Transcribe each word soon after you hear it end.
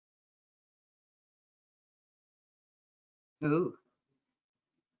Ooh.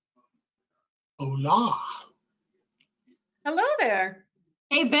 Hola. Hello there.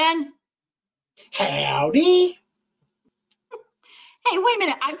 Hey, Ben. Howdy. Hey, wait a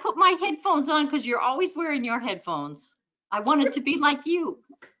minute. I put my headphones on because you're always wearing your headphones. I wanted to be like you.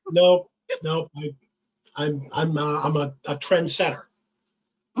 No, I'm a trendsetter.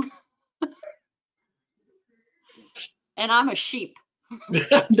 And I'm a sheep.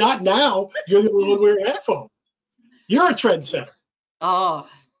 Not now. You're the only one wearing headphones. You're a trendsetter. Oh,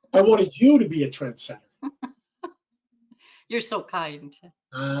 I wanted you to be a trendsetter. you're so kind.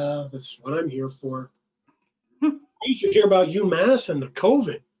 That's what I'm here for. You should hear about UMass and the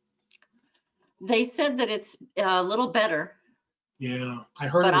COVID. They said that it's a little better, Yeah, I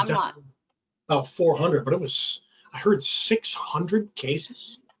heard but it was I'm down not. about 400, but I heard 600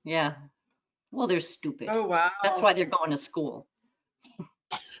 cases. Yeah. Well, they're stupid. Oh, wow. That's why they're going to school.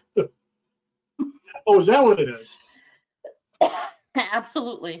 Oh, is that what it is?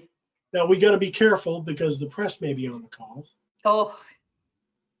 Absolutely. Now we got to be careful because the press may be on the call. Oh,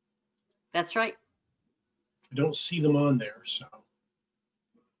 that's right. I don't see them on there, so.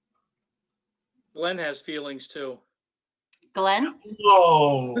 Glenn has feelings too. Glenn?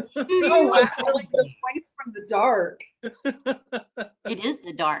 Oh, Oh, wow. Like the voice from the dark. It is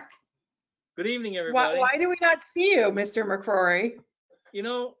the dark. Good evening, Why, everybody. why do we not see you, Mr. McCrory? You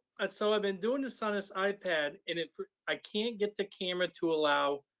know, so I've been doing this on this iPad, and I can't get the camera to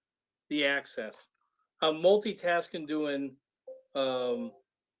allow the access. I'm multitasking doing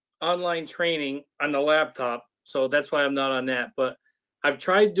online training on the laptop, so that's why I'm not on that. But I've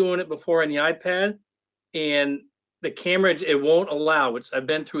tried doing it before on the iPad, and the camera, it won't allow. I've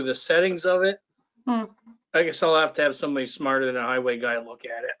been through the settings of it. Hmm. I guess I'll have to have somebody smarter than a highway guy look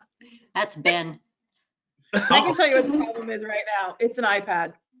at it. That's Ben. I can tell you what the problem is right now. It's an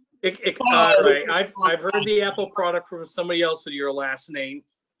iPad. All right, I've heard the Apple product from somebody else with your last name.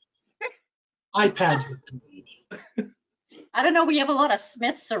 iPads. I don't know. We have a lot of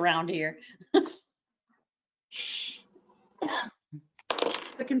Smiths around here. The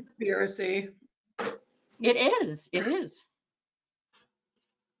conspiracy. It is. It is.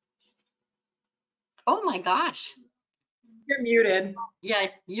 Oh my gosh. You're muted. Yeah,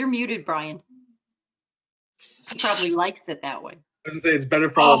 you're muted, Brian. He probably likes it that way. I was gonna say it's better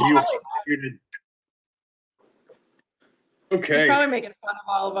for all of you. Probably, Muted. he's Okay. probably making fun of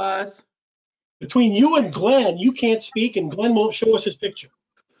all of us. Between you and Glenn, you can't speak, and Glenn won't show us his picture.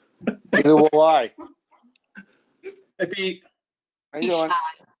 Neither will I. Hi, Pete. How you He's doing? shy.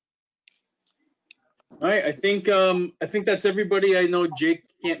 All right. I think that's everybody. I know Jake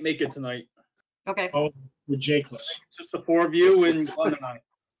can't make it tonight. Okay. Oh, we're Jakeless. It's just the four of you and Glenn and I.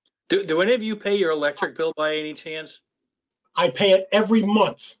 Do any of you pay your electric bill by any chance? I pay it every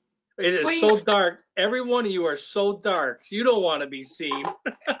month. It is Wait. so dark. Every one of you are so dark. You don't want to be seen.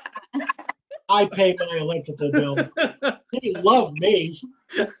 I pay my electrical bill. They love me.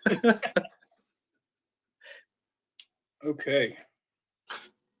 Okay.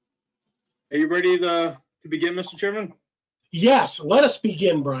 Are you ready to begin, Mr. Chairman? Yes, let us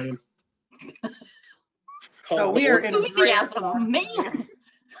begin, Brian. Call So to we are order. in Enthusiasm, man.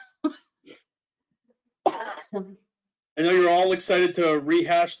 I know you're all excited to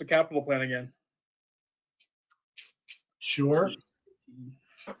rehash the capital plan again. Sure.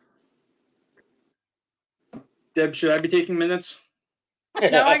 Deb, should I be taking minutes?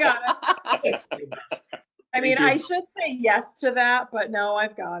 No, I got it. I mean, Thank you. I should say yes to that, but no,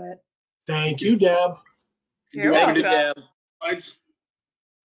 I've got it. Thank you, Deb. You're Thank you, welcome. Deb. Slides.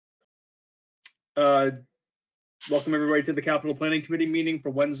 Welcome everybody to the Capital Planning Committee meeting for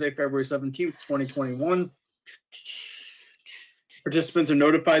Wednesday, February 17th, 2021. Participants are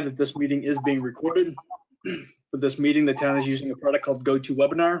notified that this meeting is being recorded. For this meeting, the town is using a product called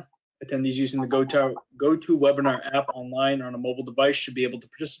GoToWebinar. Attendees using the GoToWebinar app online or on a mobile device should be able to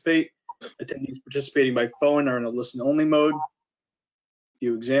participate. Attendees participating by phone are in a listen-only mode. A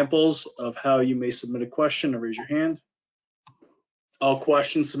few examples of how you may submit a question or raise your hand. All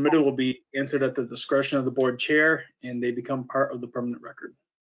questions submitted will be answered at the discretion of the board chair, and they become part of the permanent record.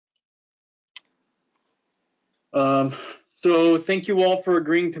 So thank you all for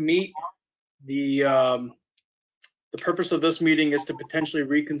agreeing to meet. The purpose of this meeting is to potentially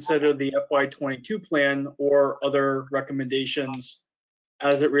reconsider the FY22 plan or other recommendations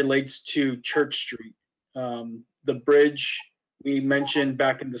as it relates to Church Street. The bridge we mentioned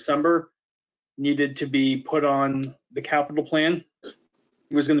back in December needed to be put on the capital plan.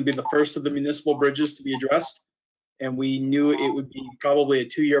 It was going to be the first of the municipal bridges to be addressed, and we knew it would be probably a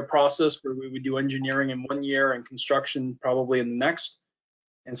 2-year process where we would do engineering in 1 year and construction probably in the next.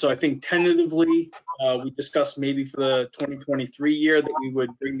 And so I think tentatively, we discussed maybe for the 2023 year that we would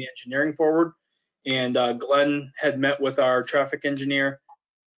bring the engineering forward. And Glenn had met with our traffic engineer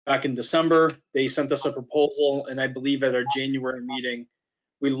back in December. They sent us a proposal, and I believe at our January meeting,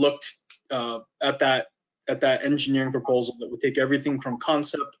 we looked at that engineering proposal that would take everything from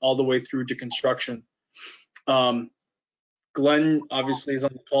concept all the way through to construction. Glenn obviously is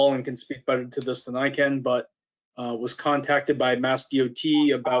on the call and can speak better to this than I can, but was contacted by Mass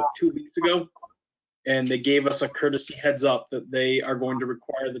DOT about 2 weeks ago, and they gave us a courtesy heads up that they are going to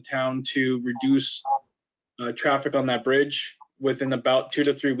require the town to reduce traffic on that bridge within about 2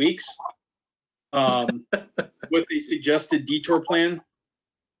 to 3 weeks with a suggested detour plan.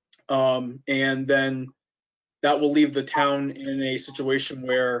 And then that will leave the town in a situation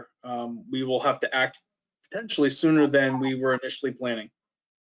where we will have to act potentially sooner than we were initially planning.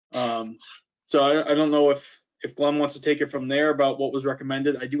 So I don't know if Glenn wants to take it from there about what was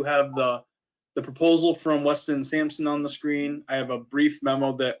recommended. I do have the proposal from Weston Sampson on the screen. I have a brief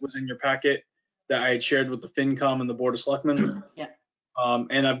memo that was in your packet that I had shared with the FinCom and the Board of Selectmen. Yeah.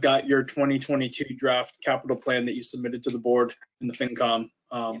 And I've got your 2022 draft capital plan that you submitted to the board and the FinCom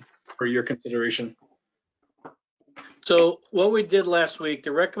for your consideration. So what we did last week,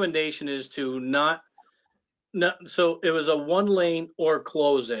 the recommendation is to not, so it was a 1 lane or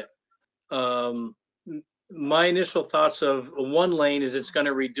close it. My initial thoughts of 1 lane is it's going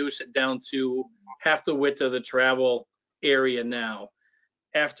to reduce it down to half the width of the travel area now.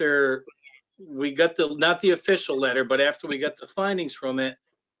 After we got not the official letter, but after we got the findings from it,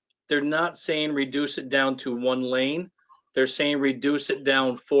 they're not saying reduce it down to 1 lane. They're saying reduce it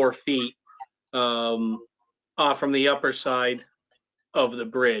down 4 feet off from the upper side of the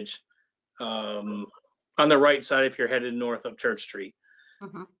bridge, on the right side if you're headed north up Church Street.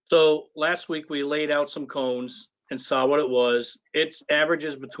 Mhm. So last week we laid out some cones and saw what it was. Its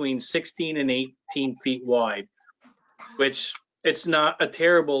averages between 16 and 18 feet wide, which it's not a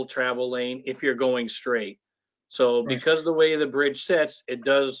terrible travel lane if you're going straight. So because of the way the bridge sits, it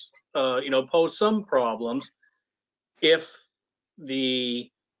does, pose some problems. If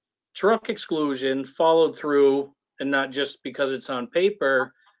the truck exclusion followed through and not just because it's on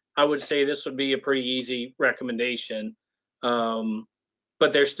paper, I would say this would be a pretty easy recommendation.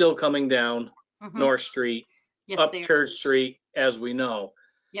 But they're still coming down Mhm. North Street, Yes, up they are. Church Street, as we know.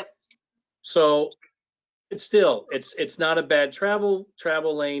 Yep. So it's not a bad travel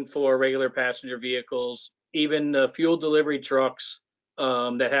lane for regular passenger vehicles, even fuel delivery trucks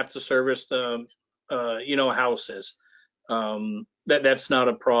that have to service the houses. That's not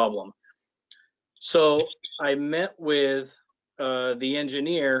a problem. So I met with the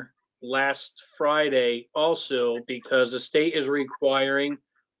engineer last Friday also because the state is requiring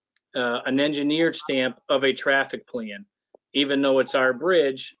an engineered stamp of a traffic plan. Even though it's our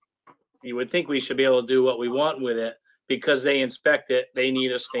bridge, you would think we should be able to do what we want with it because they inspect it. They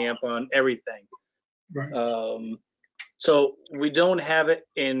need a stamp on everything. Right. So we don't have it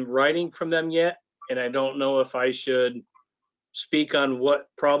in writing from them yet. And I don't know if I should speak on what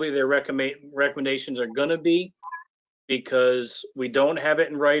probably their recommendations are going to be because we don't have it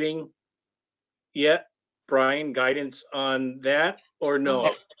in writing yet. Brian, guidance on that or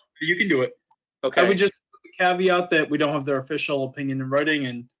no? You can do it. Okay. I would just caveat that we don't have their official opinion in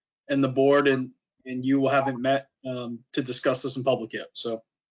writing, and the board and you haven't met to discuss this in public yet. So.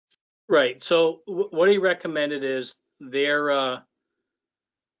 Right. So what he recommended is their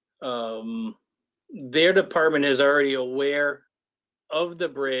department is already aware of the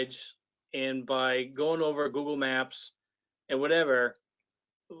bridge, and by going over Google Maps and whatever,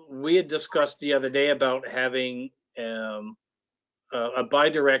 we had discussed the other day about having a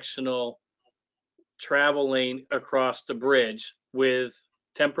bidirectional travel lane across the bridge with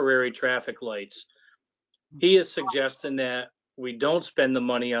temporary traffic lights. He is suggesting that we don't spend the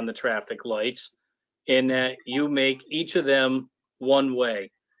money on the traffic lights and that you make each of them 1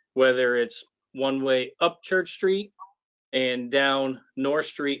 way, whether it's 1 way up Church Street and down North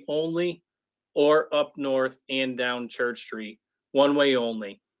Street only, or up North and down Church Street, 1 way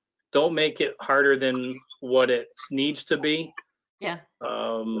only. Don't make it harder than what it needs to be. Yeah,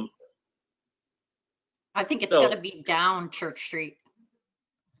 Um, I think it's So- gonna be down Church Street.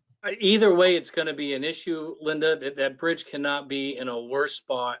 Either way, it's going to be an issue, Linda. That bridge cannot be in a worse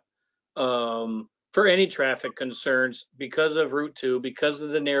spot for any traffic concerns because of Route 2, because of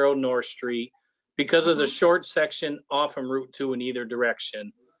the narrow North Street, because of the short section off from Route 2 in either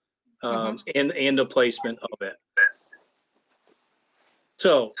direction, and the placement of it.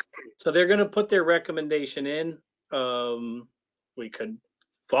 So they're going to put their recommendation in. We could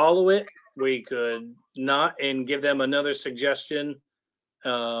follow it. We could not and give them another suggestion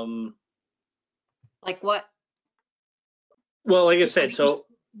Like what? Well, like I said, so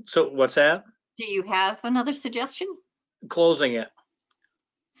what's that? Do you have another suggestion? Closing it.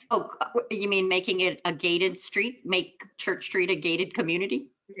 Oh, you mean making it a gated street? Make Church Street a gated community?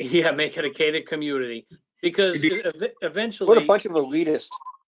 Yeah, make it a gated community, because What a eventually, bunch of elitists.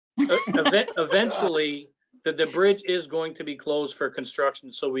 eventually, the bridge is going to be closed for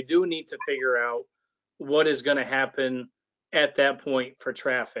construction. So we do need to figure out what is going to happen at that point for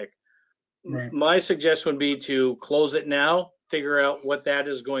traffic. Right. My suggestion would be to close it now, figure out what that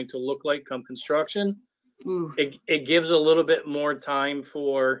is going to look like come construction. Ooh, It gives a little bit more time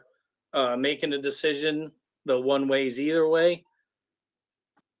for making a decision, the one ways either way.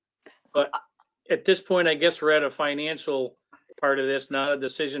 But at this point, I guess we're at a financial part of this, not a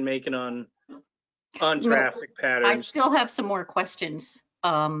decision making on traffic I patterns. still have some more questions.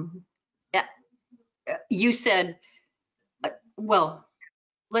 Yeah, you said, well,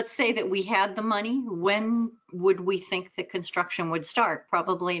 let's say that we had the money. When would we think the construction would start?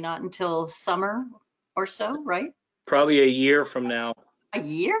 Probably not until summer or so, right? Probably a year from now. A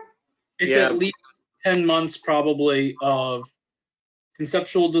year? It's Yeah. at least 10 months probably of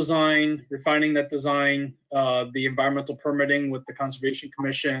conceptual design, refining that design, the environmental permitting with the Conservation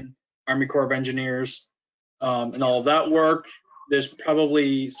Commission, Army Corps of Engineers, and all of that work. There's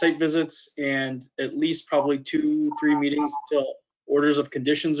probably site visits and at least probably 2-3 meetings until orders of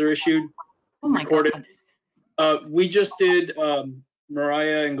conditions are issued. Oh my Recorded. God. We just did,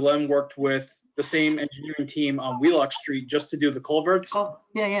 Mariah and Glenn worked with the same engineering team on Wheelock Street just to do the culverts. Oh,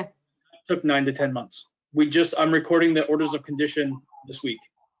 yeah, yeah. Took 9 to 10 months. I'm recording the orders of condition this week.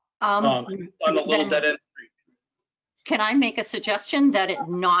 On a little Then dead end street. can I make a suggestion that it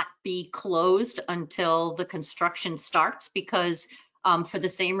not be closed until the construction starts? Because for the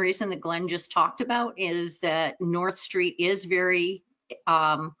same reason that Glenn just talked about, is that North Street is very,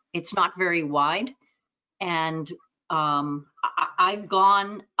 it's not very wide. And I've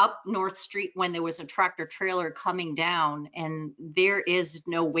gone up North Street when there was a tractor trailer coming down, and there is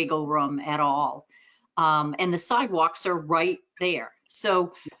no wiggle room at all. And the sidewalks are right there.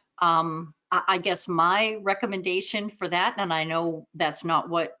 So I guess my recommendation for that, and I know that's not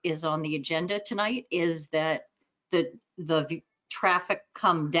what is on the agenda tonight, is that the traffic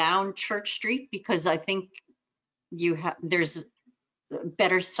come down Church Street, because I think there's a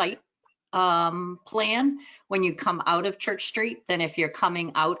better sight plan when you come out of Church Street than if you're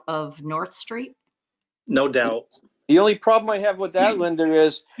coming out of North Street. No doubt. The only problem I have with that, Linda,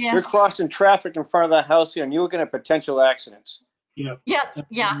 is Yeah. you're crossing traffic in front of that house here and you're looking at potential accidents. Yeah,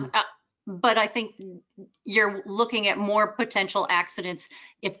 but I think you're looking at more potential accidents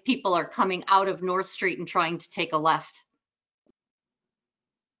if people are coming out of North Street and trying to take a left.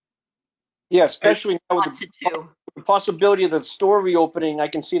 Yeah, especially now with What to do, the possibility of the store reopening, I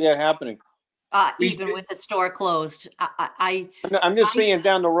can see that happening. even with the store closed. I'm just saying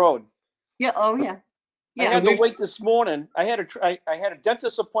down the road. Yeah, oh, yeah. I Yeah, had to wait this morning. I had a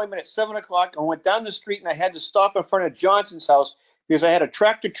dentist appointment at 7 o'clock. I went down the street and I had to stop in front of Johnson's house because I had a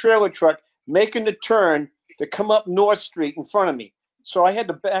tractor trailer truck making the turn to come up North Street in front of me. So I had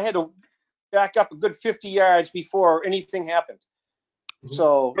to back up a good 50 yards before anything happened.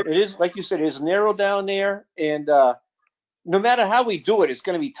 So it is, like you said, it is narrow down there, and no matter how we do it, it's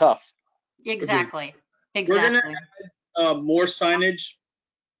going to be tough. exactly, We're gonna exactly. more signage.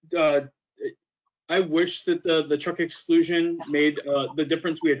 I wish that the truck exclusion made the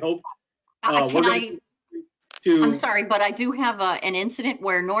difference we had hoped. Can we're gonna I, To I'm sorry, but I do have an incident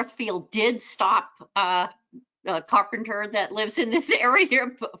where Northfield did stop a carpenter that lives in this area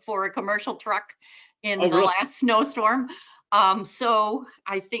for a commercial truck in Oh, the really? last snowstorm. So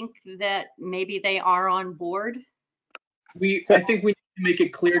I think that maybe they are on board. I think we need to make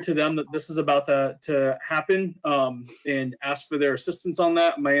it clear to them that this is about to happen, and ask for their assistance on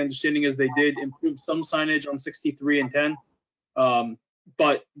that. My understanding is they did improve some signage on 63 and 10.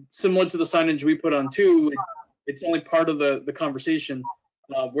 But similar to the signage we put on 2, it's only part of the conversation.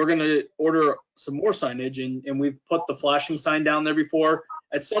 We're gonna order some more signage, and we've put the flashing sign down there before.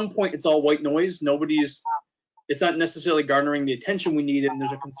 At some point, it's all white noise. It's not necessarily garnering the attention we need, and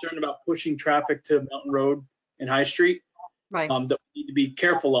there's a concern about pushing traffic to Mountain Road and High Street. Right. That we need to be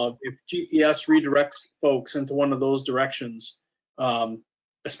careful of. If GPS redirects folks into one of those directions,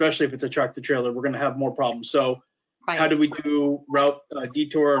 especially if it's a tractor trailer, we're going to have more problems. So how Right. do we do route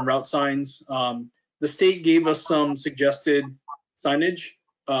detour and route signs? The state gave us some suggested signage,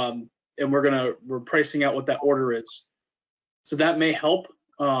 and we're pricing out what that order is. So that may help.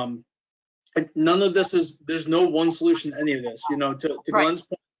 None of this there's no one solution to any of this. To Right. Glenn's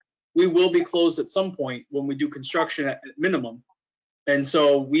point, we will be closed at some point when we do construction at minimum. And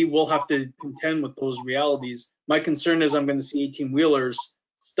so we will have to contend with those realities. My concern is I'm going to see 18 wheelers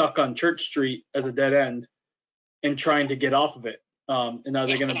stuck on Church Street as a dead end and trying to get off of it. And are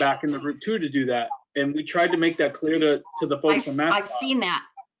they going to back into Route 2 to do that? And we tried to make that clear to the folks from I've seen that.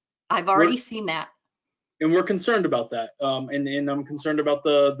 I've already seen that. And we're concerned about that. And I'm concerned about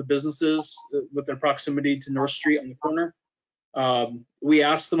the businesses with their proximity to North Street on the corner. We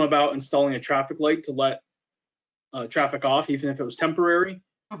asked them about installing a traffic light to let traffic off, even if it was temporary.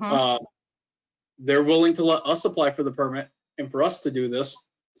 Mhm. They're willing to let us apply for the permit and for us to do this.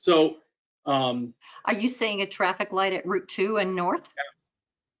 So, Are you saying a traffic light at Route 2 and North?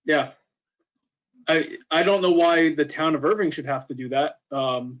 yeah, I don't know why the town of Irving should have to do that.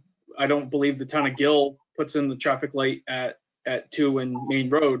 I don't believe the town of Gill puts in the traffic light at 2 and Main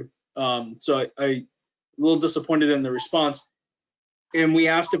Road. So I a little disappointed in the response. And we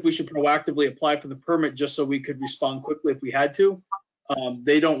asked if we should proactively apply for the permit just so we could respond quickly if we had to.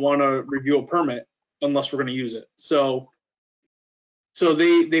 They don't want to review a permit unless we're going to use it. So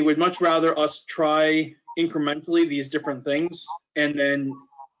they would much rather us try incrementally these different things and then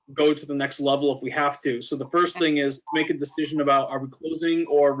go to the next level if we have to. So the first thing is make a decision about, are we closing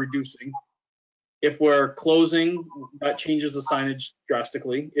or reducing? If we're closing, that changes the signage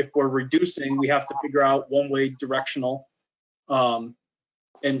drastically. If we're reducing, we have to figure out one-way directional. And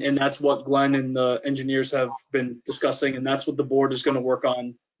that's what Glenn and the engineers have been discussing, and that's what the board is going to work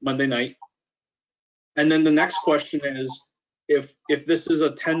on Monday night. And then the next question is, if this is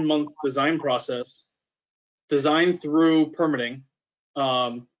a 10-month design process, design through permitting,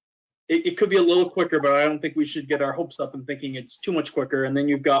 it could be a little quicker, but I don't think we should get our hopes up in thinking it's too much quicker. And then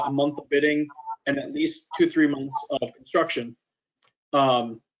you've got a month of bidding and at least 2-3 months of construction.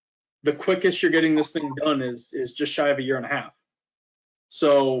 The quickest you're getting this thing done is just shy of a year and a half.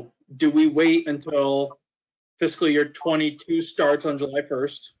 So do we wait until fiscal year 22 starts on July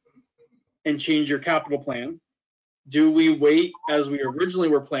 1st and change your capital plan? Do we wait, as we originally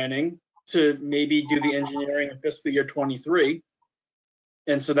were planning, to maybe do the engineering in fiscal year 23?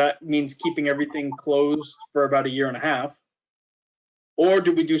 And so that means keeping everything closed for about a year and a half. Or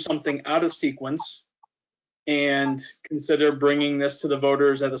do we do something out of sequence and consider bringing this to the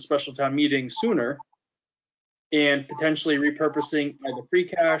voters at a special town meeting sooner and potentially repurposing either free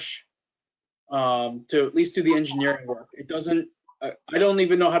cash to at least do the engineering work? It doesn't, I don't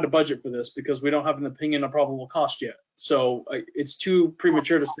even know how to budget for this because we don't have an opinion on probable cost yet. So it's too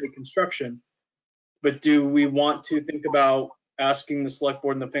premature to say construction, but do we want to think about asking the select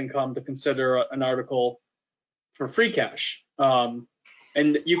board and the FinCom to consider an article for free cash?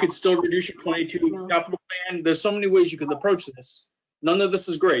 And you could still reduce your 22 capital plan. There's so many ways you could approach this. None of this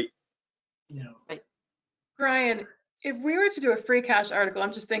is great. Brian, if we were to do a free cash article,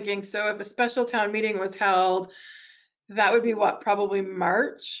 I'm just thinking, so if a special town meeting was held, that would be what, probably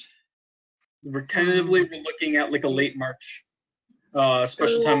March? We're tentatively looking at like a late March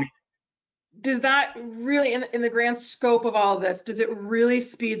special town meeting. Does that really, in the grand scope of all of this, does it really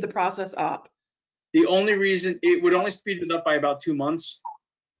speed the process up? The only reason, it would only speed it up by about 2 months.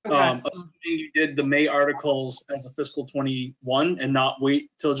 Okay. Assuming you did the May articles as a fiscal 21 and not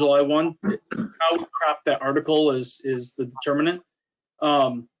wait till July 1. How we craft that article is the determinant.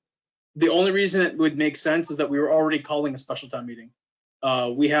 The only reason it would make sense is that we were already calling a special town meeting.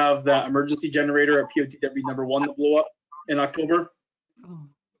 We have that emergency generator at POTW number 1 that blew up in October.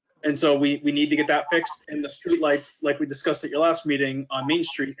 And so we need to get that fixed. And the streetlights, like we discussed at your last meeting on Main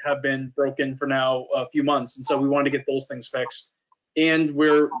Street, have been broken for now a few months. And so we wanted to get those things fixed. And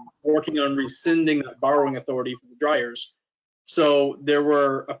we're working on rescinding that borrowing authority for the dryers. So there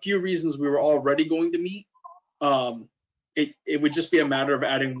were a few reasons we were already going to meet. It would just be a matter of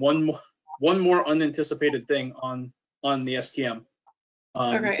adding one more unanticipated thing on the STM.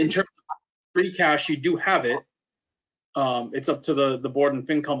 Okay. In terms of free cash, you do have it. It's up to the board and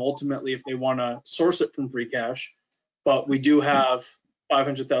FinCom ultimately if they want to source it from free cash, but we do have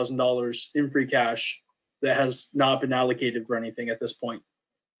 $500,000 in free cash that has not been allocated for anything at this point.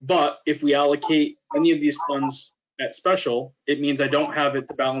 But if we allocate any of these funds at special, it means I don't have it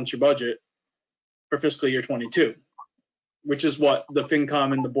to balance your budget for fiscal year 22, which is what the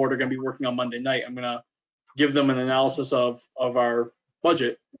FinCom and the board are going to be working on Monday night. I'm going to give them an analysis of our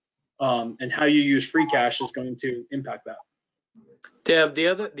budget. And how you use free cash is going to impact that. Deb,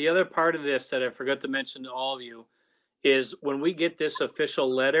 the other part of this that I forgot to mention to all of you is when we get this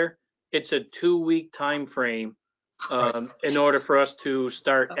official letter, it's a 2-week time frame in order for us to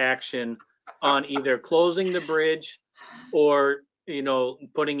start action on either closing the bridge or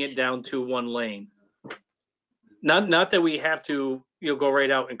putting it down to 1 lane. Not that we have to go right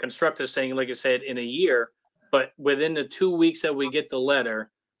out and construct this thing, like I said, in a year, But within the 2 weeks that we get the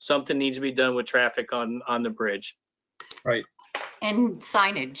letter, something needs to be done with traffic on the bridge. Right. And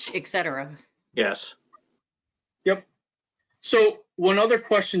signage, et cetera. Yes. Yep. So one other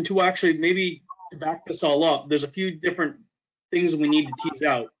question too, actually, maybe to back this all up, there's a few different things we need to tease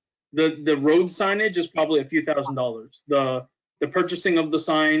out. The road signage is probably a few $1,000s. The purchasing of the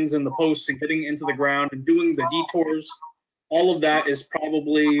signs and the posts and getting into the ground and doing the detours, all of that is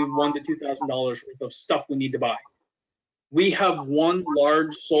probably $1,000 to $2,000 worth of stuff we need to buy. We have one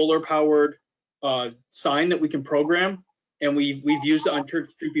large solar powered sign that we can program, and we've used it on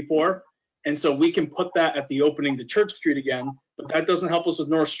Church Street before. And so we can put that at the opening to Church Street again, but that doesn't help us with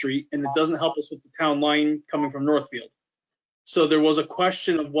North Street, and it doesn't help us with the town line coming from Northfield. So there was a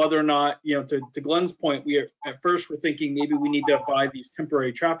question of whether or not, to Glenn's point, at first we're thinking maybe we need to buy these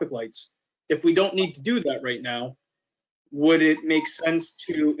temporary traffic lights. If we don't need to do that right now, would it make sense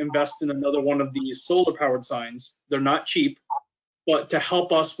to invest in another one of these solar powered signs? They're not cheap, but to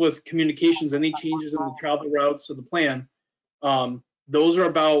help us with communications, any changes in the travel routes of the plan, those are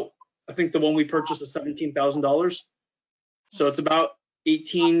about, I think the one we purchased is $17,000. So it's about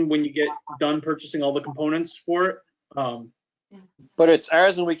 18 when you get done purchasing all the components for it. But it's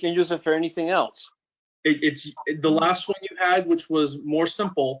ours and we can use it for anything else. It's the last one you had, which was more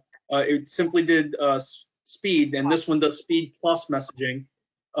simple. It simply did speed, and this one does speed plus messaging.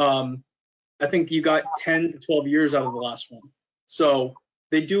 I think you got 10 to 12 years out of the last one. So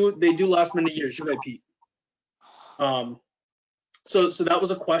they do last many years. You're right, Pete. So that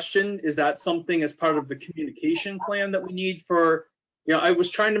was a question. Is that something as part of the communication plan that we need for, I was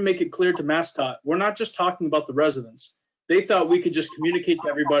trying to make it clear to MassDOT, we're not just talking about the residents. They thought we could just communicate to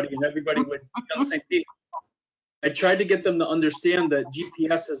everybody and everybody would be on the same page. I tried to get them to understand that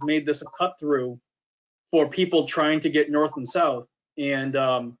GPS has made this a cut through for people trying to get north and south. And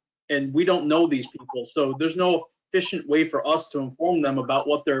we don't know these people. So there's no efficient way for us to inform them about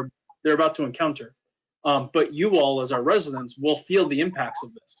what they're about to encounter. But you all as our residents will feel the impacts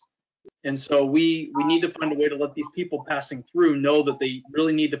of this. And so we need to find a way to let these people passing through know that they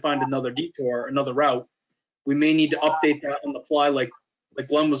really need to find another detour, another route. We may need to update that on the fly, like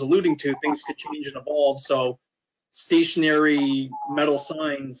Glenn was alluding to. Things could change and evolve. So stationary metal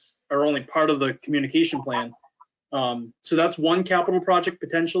signs are only part of the communication plan. So that's one capital project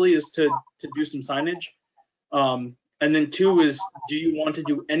potentially, is to do some signage. And then two is, do you want to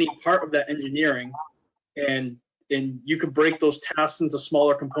do any part of that engineering? And you could break those tasks into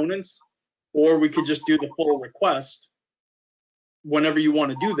smaller components, or we could just do the full request whenever you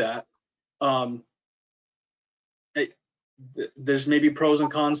want to do that. There's maybe pros and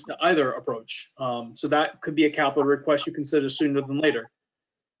cons to either approach. So that could be a capital request you consider sooner than later.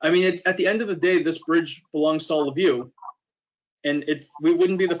 I mean, at the end of the day, this bridge belongs to all of you, and we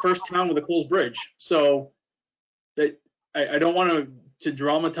wouldn't be the first town with a closed bridge. So that I don't want to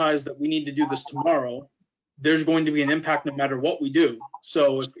dramatize that we need to do this tomorrow. There's going to be an impact no matter what we do.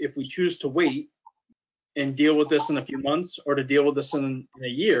 So if we choose to wait and deal with this in a few months, or to deal with this in a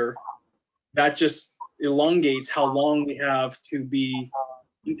year, that just elongates how long we have to be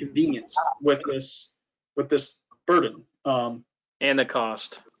inconvenienced with this burden. And the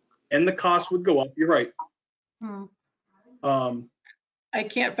cost. And the cost would go up. You're right. I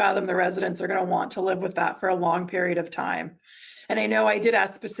can't fathom the residents are going to want to live with that for a long period of time. And I know I did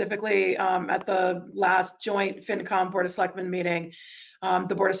ask specifically at the last joint FinCom Board of Selectmen meeting,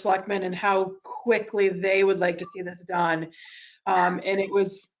 the Board of Selectmen, and how quickly they would like to see this done. And it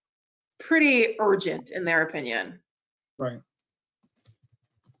was pretty urgent in their opinion. Right.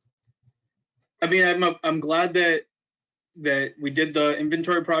 I mean, I'm glad that we did the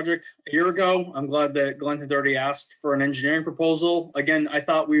inventory project a year ago. I'm glad that Glenn had already asked for an engineering proposal. Again, I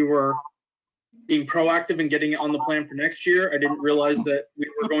thought we were being proactive and getting it on the plan for next year. I didn't realize that we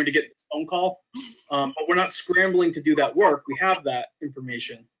were going to get this phone call, but we're not scrambling to do that work. We have that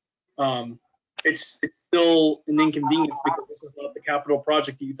information. It's still an inconvenience because this is not the capital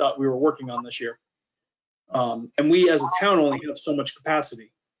project that you thought we were working on this year. And we as a town only have so much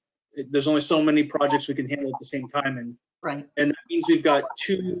capacity. There's only so many projects we can handle at the same time. And Right. And that means we've got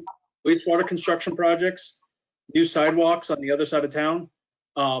 2 wastewater construction projects, new sidewalks on the other side of town,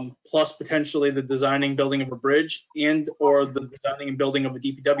 plus potentially the designing building of a bridge or the designing and building of a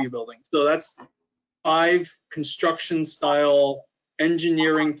DPW building. So that's 5 construction style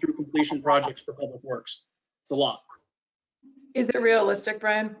engineering through completion projects for Public Works. It's a lot. Is it realistic,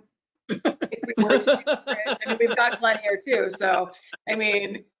 Brian? If we were to do this, right? I mean, we've got Glenn here too. So, I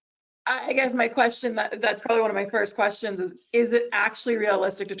mean, I guess my question, that's probably one of my first questions is it actually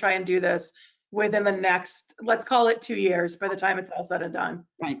realistic to try and do this within the next, let's call it 2 years by the time it's all said and done?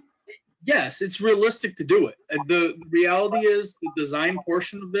 Right. yes, it's realistic to do it. The reality is the design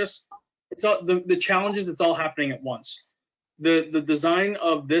portion of this, it's all, the challenge is it's all happening at once. The design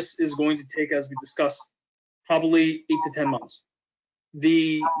of this is going to take, as we discussed, probably 8 to 10 months.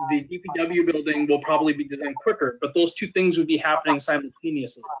 The DPW building will probably be designed quicker, but those two things would be happening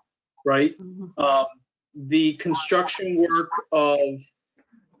simultaneously, right? The construction work of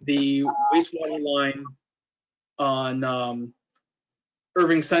the wastewater line on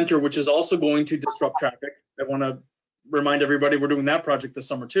Irving Center, which is also going to disrupt traffic. I want to remind everybody we're doing that project this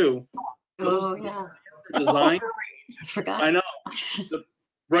summer too. Oh, yeah. Design, I forgot. I know,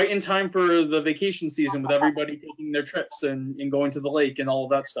 right in time for the vacation season with everybody taking their trips and going to the lake and all of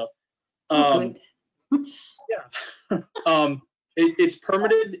that stuff. Oh, good. It's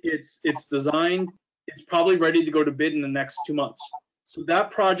permitted, it's designed, it's probably ready to go to bid in the next 2 months. So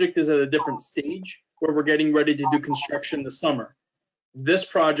that project is at a different stage where we're getting ready to do construction this summer. This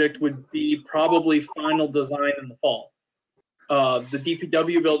project would be probably final design in the fall. The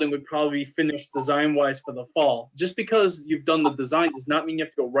DPW building would probably be finished design-wise for the fall. Just because you've done the design does not mean you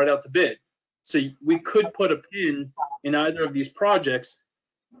have to go right out to bid. So we could put a pin in either of these projects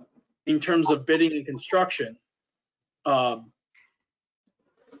in terms of bidding and construction to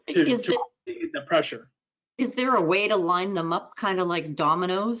alleviate the pressure. Is there a way to line them up kind of like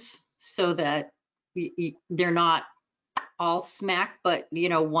dominoes so that they're not all smack, but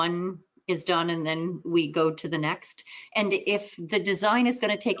one is done and then we go to the next? And if the design is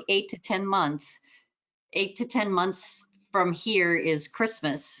going to take 8 to 10 months, 8 to 10 months from here is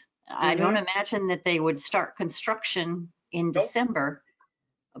Christmas. I don't imagine that they would start construction in December.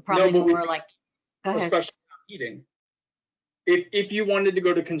 Probably more like, go ahead. Especially heating. If you wanted to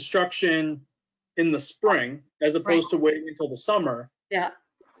go to construction in the spring, as opposed to waiting until the summer,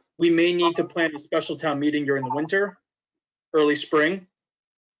 we may need to plan a special town meeting during the winter, early spring.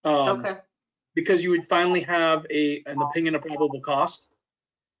 Because you would finally have an opinion of probable cost.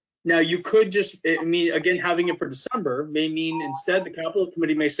 Now you could just, again, having it for December may mean instead the capital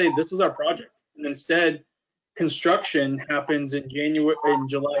committee may say, this is our project. And instead construction happens in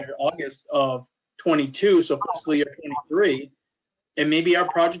July or August of 22, so fiscal year 23. And maybe our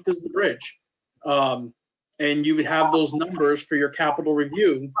project is the bridge. And you would have those numbers for your capital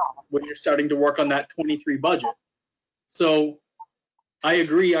review when you're starting to work on that 23 budget. So I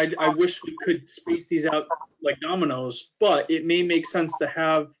agree. I wish we could space these out like dominoes, but it may make sense to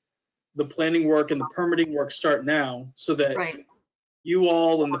have the planning work and the permitting work start now so that you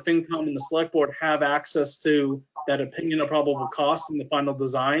all and the FinCom and the select board have access to that opinion of probable cost in the final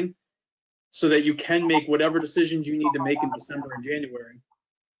design so that you can make whatever decisions you need to make in December and January.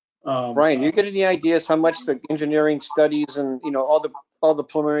 Ryan, you get any ideas how much the engineering studies and all the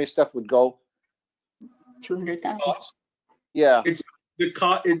preliminary stuff would go? 200,000. Yeah. It's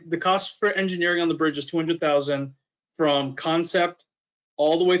the cost for engineering on the bridge is 200,000 from concept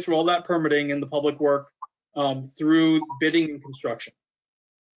all the way through all that permitting and the public work through bidding and construction.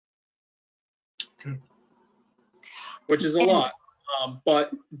 Okay. Which is a lot,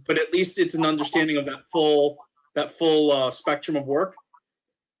 but at least it's an understanding of that full spectrum of work.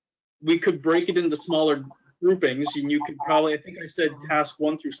 We could break it into smaller groupings, and you could probably, I think I said task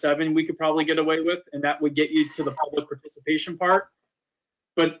 1 through 7, we could probably get away with, and that would get you to the public participation part.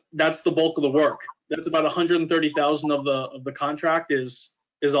 But that's the bulk of the work. That's about 130,000 of the contract is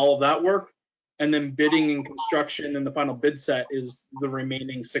all of that work, and then bidding and construction and the final bid set is the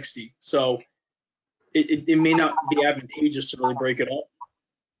remaining 60. So it may not be advantageous to really break it up.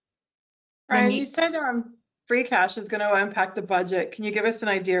 Ryan, you said free cash is going to impact the budget. Can you give us an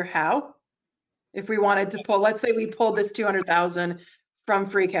idea how? If we wanted to pull, let's say we pulled this 200,000 from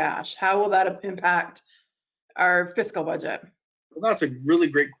free cash, how will that impact our fiscal budget? Well, that's a really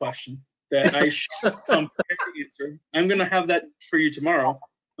great question that I should come prepared to answer. I'm going to have that for you tomorrow.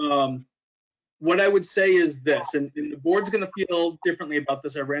 What I would say is this, and the board's going to feel differently about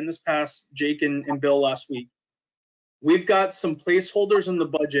this. I ran this past Jake and Bill last week. We've got some placeholders in the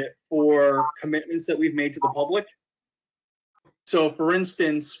budget for commitments that we've made to the public. So for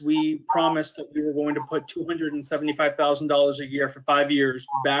instance, we promised that we were going to put $275,000 a year for 5 years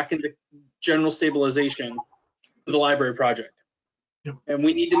back into general stabilization for the library project. Yep. And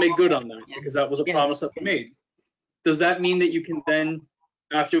we need to make good on that because that was a promise that we made. Does that mean that you can then,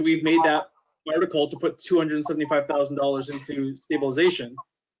 after we've made that article to put $275,000 into stabilization,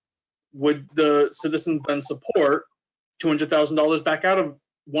 would the citizens then support $200,000 back out of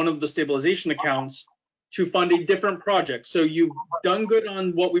one of the stabilization accounts to fund a different project? So you've done good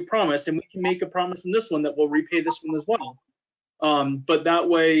on what we promised, and we can make a promise in this one that we'll repay this one as well. But that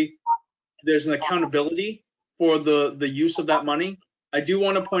way there's an accountability for the use of that money. I do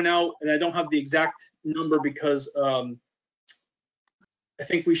want to point out, and I don't have the exact number because I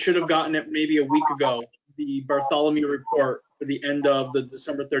think we should have gotten it maybe a week ago. The Bartholomew report for the end of the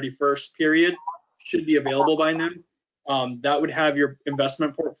December 31st period should be available by now. That would have your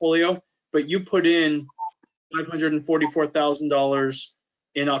investment portfolio, but you put in $544,000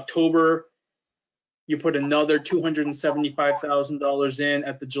 in October. You put another $275,000 in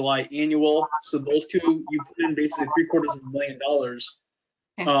at the July annual. So those two, you put in basically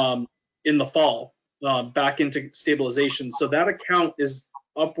 $750,000 in the fall back into stabilization. So that account is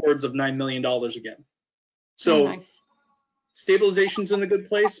upwards of $9 million again. So Nice. stabilization's in a good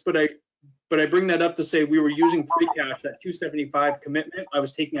place, but I bring that up to say we were using free cash, that 275 commitment. I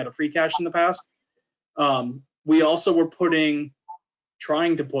was taking out of free cash in the past. We also were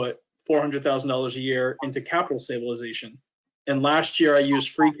trying to put $400,000 a year into capital stabilization. And last year I used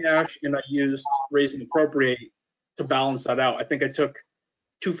free cash and I used raise and appropriate to balance that out. I think I took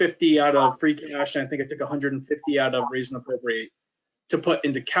 250 out of free cash and I think I took 150 out of raise and appropriate to put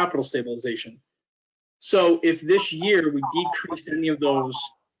into capital stabilization. So if this year we decreased any of those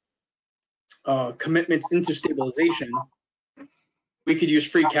commitments into stabilization, we could use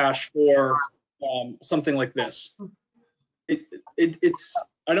free cash for something like this. It's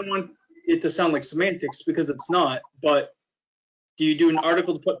I don't want it to sound like semantics because it's not, but do you do an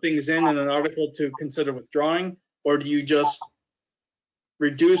article to put things in and an article to consider withdrawing, or do you just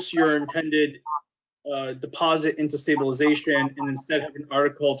reduce your intended deposit into stabilization and instead have an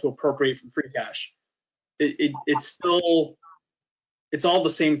article to appropriate from free cash? It's all the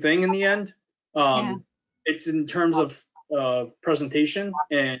same thing in the end. It's in terms of presentation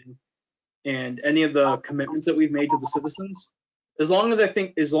and any of the commitments that we've made to the citizens. As long as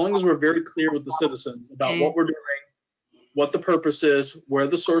we're very clear with the citizens about what we're doing, what the purpose is, where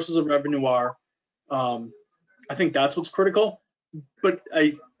the sources of revenue are, I think that's what's critical. But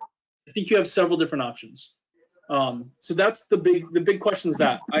I think you have several different options. So that's the big question is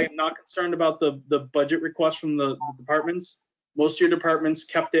that I am not concerned about the budget request from the departments. Most of your departments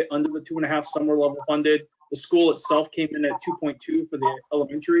kept it under the 2.5, some were level funded. The school itself came in at 2.2 for the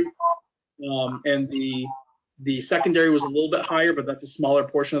elementary, and the secondary was a little bit higher, but that's a smaller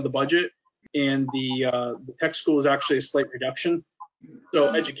portion of the budget. And the tech school is actually a slight reduction.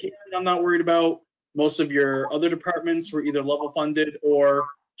 So education, I'm not worried about. Most of your other departments were either level funded or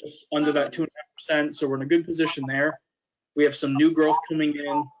just under that 2.5%. So we're in a good position there. We have some new growth coming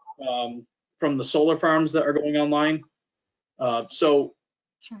in from the solar farms that are going online. So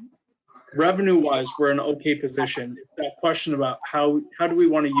revenue wise, we're in an okay position. That question about how do we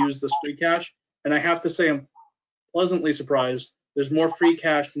want to use this free cash? And I have to say, I'm pleasantly surprised. There's more free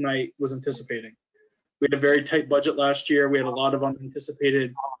cash than I was anticipating. We had a very tight budget last year. We had a lot of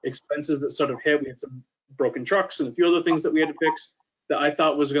unanticipated expenses that sort of hit. We had some broken trucks and a few other things that we had to fix that I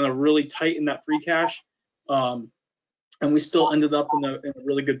thought was going to really tighten that free cash. And we still ended up in a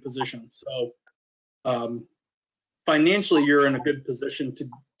really good position. So financially, you're in a good position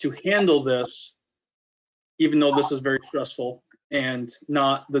to handle this, even though this is very stressful and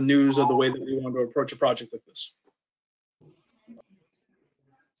not the news or the way that we want to approach a project like this.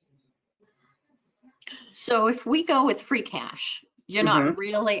 So if we go with free cash, you're not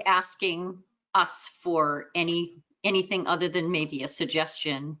really asking us for anything other than maybe a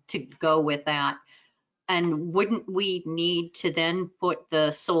suggestion to go with that. And wouldn't we need to then put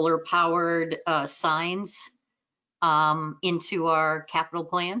the solar powered signs into our capital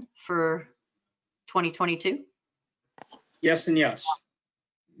plan for 2022? Yes and yes.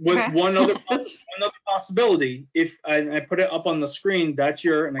 With one other possibility, if I put it up on the screen, and I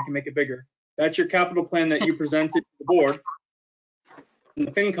can make it bigger. That's your capital plan that you presented to the board and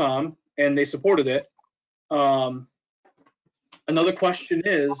the FinCom, and they supported it. Another question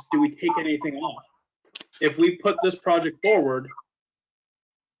is, do we take anything off? If we put this project forward,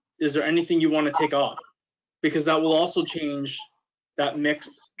 is there anything you want to take off? Because that will also change that mix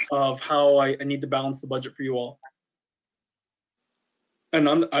of how I need to balance the budget for you all.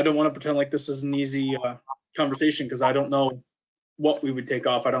 And I don't want to pretend like this is an easy conversation because I don't know what we would take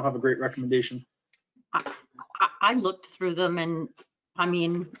off. I don't have a great recommendation. I looked through them, and I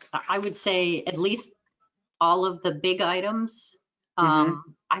mean, I would say at least all of the big items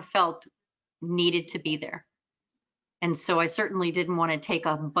I felt needed to be there. And so I certainly didn't want to take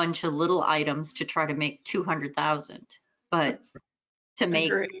a bunch of little items to try to make 200,000, but to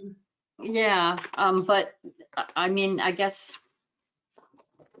make, but I mean, I guess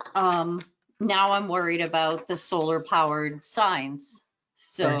now I'm worried about the solar powered signs.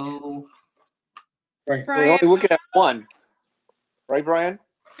 So. Right. We're only looking at one, right, Brian?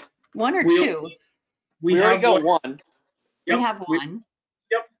 One or two? We already got one. We Yep, have one.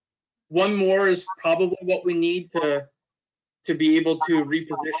 one more is probably what we need to be able to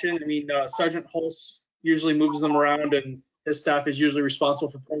reposition. I mean, Sergeant Hulse usually moves them around, and his staff is usually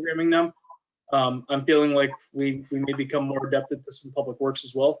responsible for programming them. I'm feeling like we may become more adept at this in public works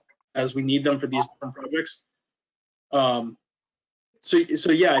as well, as we need them for these different projects.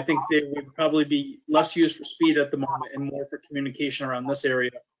 So yeah, I think they would probably be less used for speed at the moment and more for communication around this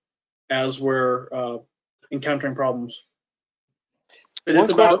area as we're encountering problems. But One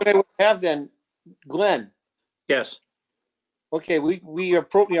it's about, question I would have then, Glenn, Yes. okay, we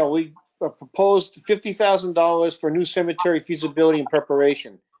proposed $50,000 for new cemetery feasibility and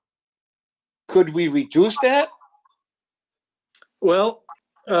preparation. Could we reduce that? Well,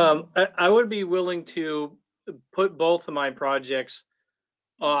 I would be willing to put both of my projects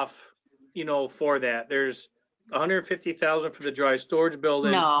off, for that. There's 150,000 for the dry storage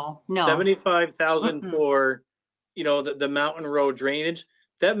building, No, no. 75,000 Mm-mm. for, the mountain road drainage.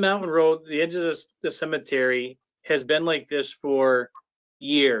 That mountain road, the edge of the cemetery has been like this for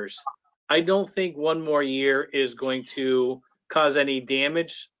years. I don't think one more year is going to cause any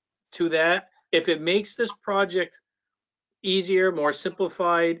damage to that. If it makes this project easier, more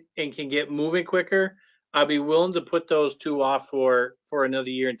simplified, and can get moving quicker, I'd be willing to put those two off for another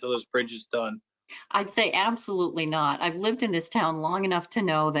year until this bridge is done. I'd say absolutely not. I've lived in this town long enough to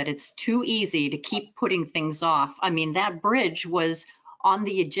know that it's too easy to keep putting things off. I mean, that bridge was on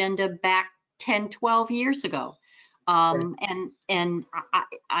the agenda back 10, 12 years ago. And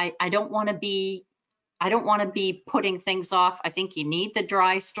I don't want to be, putting things off. I think you need the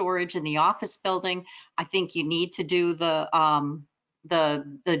dry storage in the office building. I think you need to do the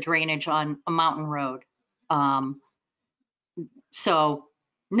drainage on a mountain road. So,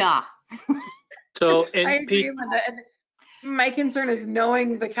 nah. So, I and agree, Pete, Linda. And my concern is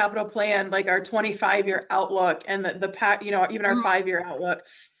knowing the capital plan, like our 25-year outlook and even our 5-year outlook.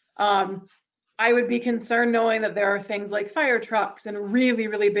 I would be concerned knowing that there are things like fire trucks and really,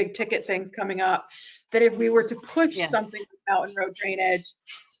 really big ticket things coming up, that if we were to push Yes. something with mountain road drainage,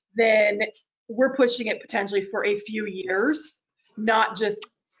 then we're pushing it potentially for a few years, not just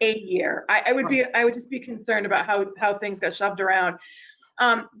a year. I would just be concerned about how things got shoved around.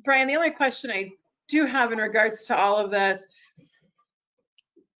 Brian, the only question I do have in regards to all of this,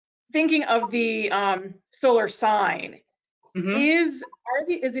 thinking of the solar sign, is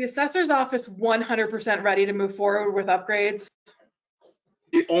the assessor's office 100% ready to move forward with upgrades?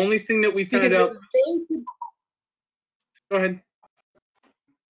 the only thing that we found Because out. Go ahead.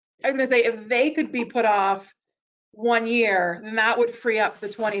 I was going to say, if they could be put off 1 year, then that would free up the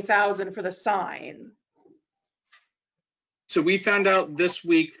 20,000 for the sign. So we found out this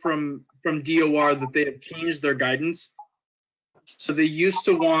week from DOR that they have changed their guidance. So they used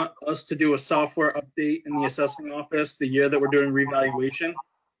to want us to do a software update in the assessing office the year that we're doing revaluation.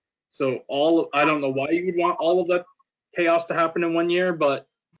 So I don't know why you would want all of that chaos to happen in 1 year, but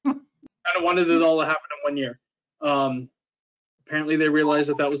I kind of wanted it all to happen in 1 year. Apparently they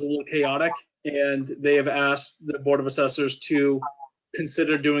realized that was a little chaotic, and they have asked the Board of Assessors to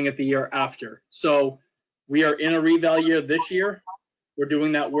consider doing it the year after. So we are in a reval year this year. We're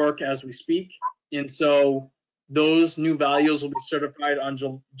doing that work as we speak. And so those new values will be certified on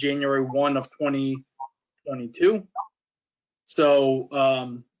January 1 of 2022. So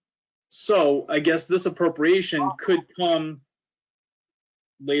I guess this appropriation could come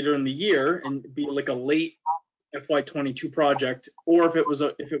later in the year and be like a late FY22 project, or if it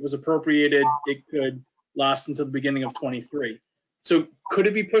was appropriated, it could last until the beginning of 23. So could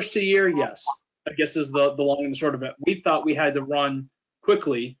it be pushed a year? Yes, I guess is the long and the short of it. We thought we had to run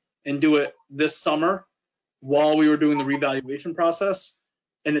quickly and do it this summer while we were doing the revaluation process,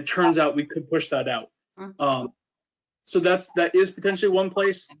 and it turns out we could push that out. So that is potentially one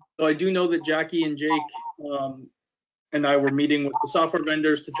place. So I do know that Jackie and Jake and I were meeting with the software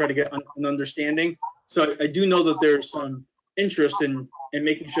vendors to try to get an understanding. So I do know that there's some interest in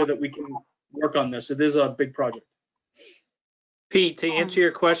making sure that we can work on this. It is a big project. Pete, to answer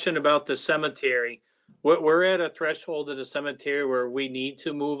your question about the cemetery, we're at a threshold of the cemetery where we need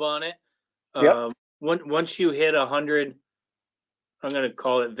to move on it. Yep. Once you hit 100, I'm going to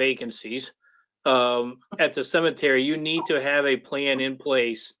call it vacancies, at the cemetery, you need to have a plan in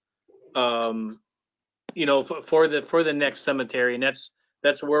place, for the next cemetery, and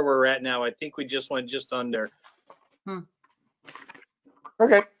that's where we're at now. I think we just went just under.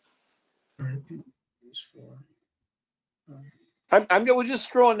 Okay. I was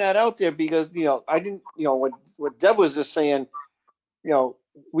just throwing that out there because, I didn't, what Deb was just saying,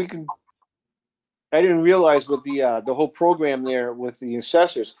 I didn't realize with the whole program there with the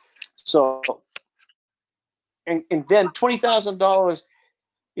assessors. So and then $20,000,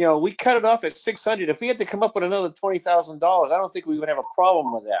 we cut it off at 600. If we had to come up with another $20,000, I don't think we would have a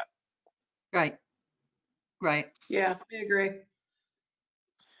problem with that. Right. Right. Yeah, I agree.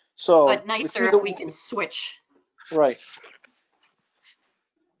 So. But nicer if we can switch. Right.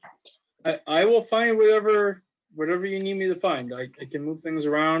 I will find whatever you need me to find. I can move things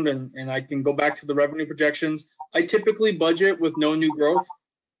around and I can go back to the revenue projections. I typically budget with no new growth,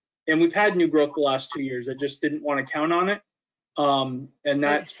 and we've had new growth the last 2 years. I just didn't want to count on it. And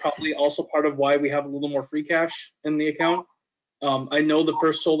that's probably also part of why we have a little more free cash in the account. I know the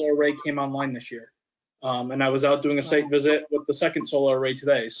first solar array came online this year. And I was out doing a site visit with the second solar array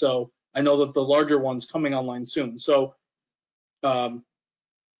today. So I know that the larger one's coming online soon. So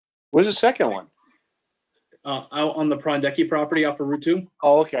where's the second one? Out on the Prondecki property off of Route 2.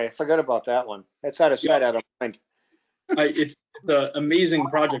 Oh, okay. I forgot about that one. That's out of sight, out of mind. It's an amazing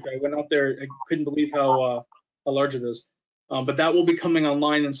project. I went out there. I couldn't believe how large it is. But that will be coming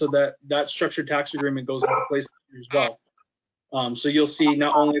online, and so that structured tax agreement goes into place as well. So you'll see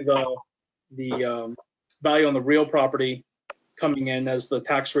not only the value on the real property coming in as the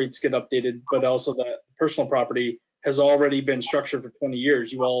tax rates get updated, but also that personal property has already been structured for 20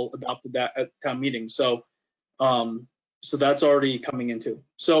 years. You all adopted that at town meeting. So that's already coming into.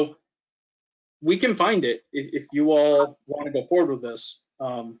 So we can find it if you all want to go forward with this.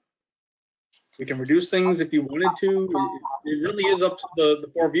 We can reduce things if you wanted to. It really is up to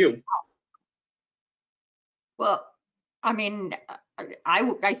the four of you. Well, I mean,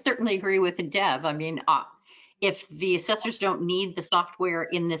 I certainly agree with Deb. I mean, if the assessors don't need the software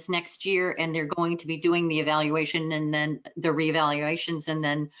in this next year and they're going to be doing the evaluation and then the reevaluations and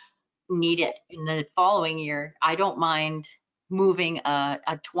then need it in the following year, I don't mind moving a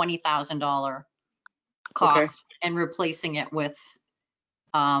 $20,000 cost and replacing it with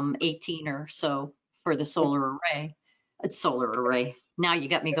 18 or so for the solar array. It's solar array. Now you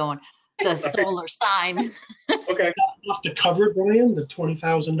got me going. The solar sign. Okay. Enough to cover it, Brian, the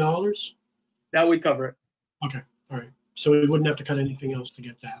 $20,000? That would cover it. Okay, all right. So we wouldn't have to cut anything else to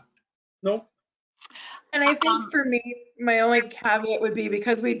get that. Nope. And I think for me, my only caveat would be,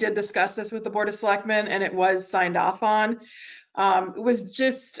 because we did discuss this with the Board of Selectmen and it was signed off on, was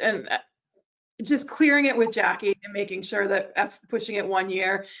just clearing it with Jackie and making sure that pushing it 1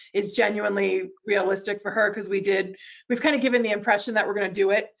 year is genuinely realistic for her, because we've kind of given the impression that we're going to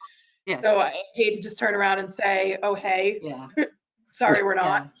do it. Yeah. So I hate to just turn around and say, oh, hey, Yeah. sorry, we're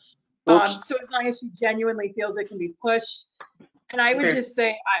not. So as long as she genuinely feels it can be pushed. And I would just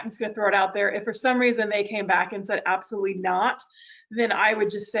say, I'm just going to throw it out there. If for some reason they came back and said absolutely not, then I would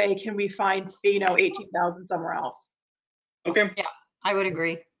just say, can we find, 18,000 somewhere else? Okay. Yeah, I would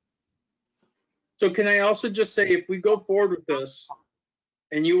agree. So can I also just say, if we go forward with this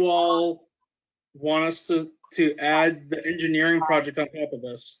and you all want us to add the engineering project on top of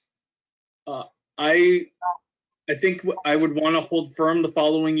this, I think I would want to hold firm the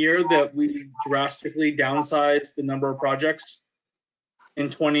following year that we drastically downsize the number of projects in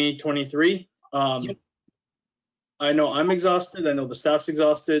 2023. I know I'm exhausted. I know the staff's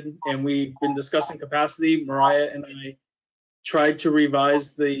exhausted, and we've been discussing capacity. Mariah and I tried to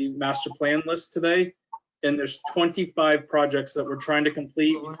revise the master plan list today, and there's 25 projects that we're trying to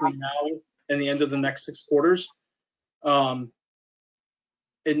complete between now and the end of the next 6 quarters. And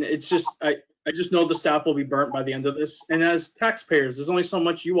it's just, I just know the staff will be burnt by the end of this. And as taxpayers, there's only so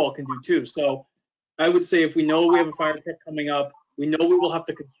much you all can do too. So I would say, if we know we have a fire truck coming up, we know we will have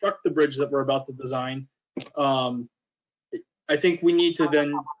to construct the bridge that we're about to design. I think we need to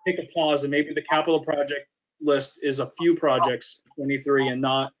then take a pause, and maybe the capital project list is a few projects, 23, and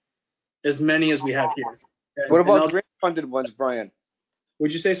not as many as we have here. What about grant funded ones, Brian?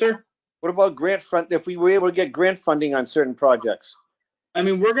 Would you say, sir? What about grant fund, if we were able to get grant funding on certain projects? I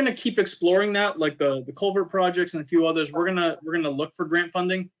mean, we're going to keep exploring that, like the culvert projects and a few others. We're going to look for grant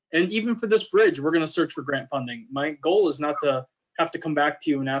funding, and even for this bridge, we're going to search for grant funding. My goal is not to have to come back to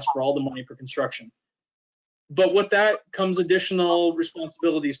you and ask for all the money for construction. But with that comes additional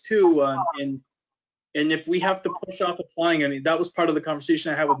responsibilities too, and if we have to push off applying, I mean, that was part of the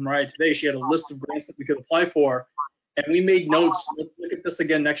conversation I had with Mariah today. She had a list of grants that we could apply for, and we made notes. Let's look at this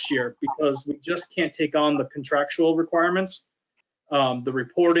again next year, because we just can't take on the contractual requirements. The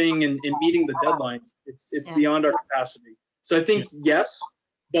reporting and meeting the deadlines, it's beyond our capacity. So I think yes,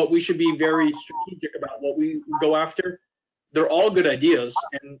 but we should be very strategic about what we go after. They're all good ideas,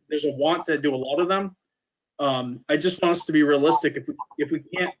 and there's a want to do a lot of them. I just want us to be realistic. If we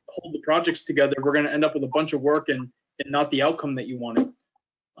can't hold the projects together, we're going to end up with a bunch of work and not the outcome that you wanted.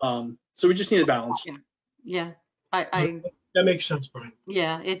 So we just need a balance. Yeah, I That makes sense, Brian.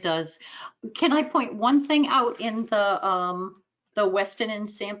 Yeah, it does. Can I point one thing out in the Weston and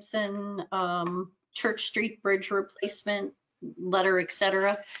Sampson, Church Street Bridge replacement letter, et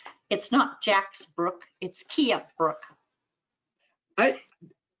cetera? It's not Jack's Brook, it's Kia Brook. I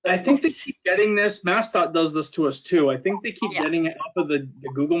think they keep getting this. MassDOT does this to us too. I think they keep Yeah. getting it off of the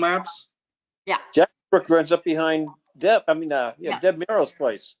Google Maps. Brook runs up behind Deb Merrill's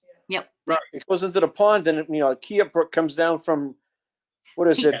place. Yep. Right. It goes into the pond and, Kia Brook comes down from, what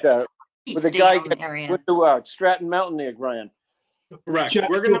is it? Pete's With the guy Dam area. went to Stratton Mountain there, Brian. Correct. Jack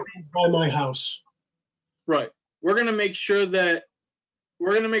We're gonna Brook is by my house. right. We're gonna make sure that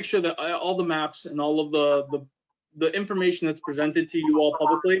all the maps and all of the information that's presented to you all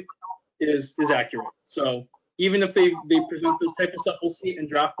publicly is accurate. So even if they present this type of stuff, we'll see it in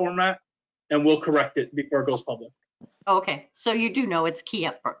draft format and we'll correct it before it goes public. Okay, so you do know it's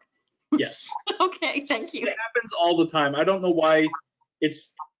Kia Brook. Yes. Okay, thank you. It happens all the time. I don't know why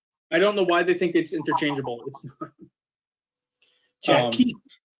they think it's interchangeable. It's not. Jack Keith.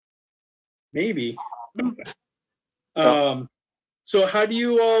 Maybe. So how do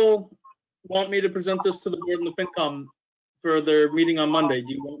you all want me to present this to the board and the FinCom for their meeting on Monday?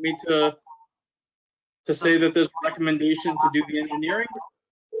 Do you want me to say that there's a recommendation to do the engineering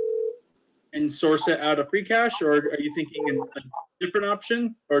and source it out of free cash, or are you thinking a different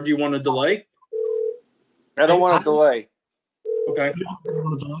option, or do you want to delay? I don't want to delay. Okay.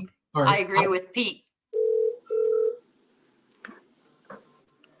 All I right. agree with Pete.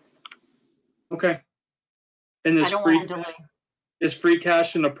 Okay. And I don't want to delay. is free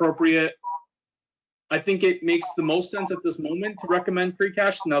cash an appropriate? I think it makes the most sense at this moment to recommend free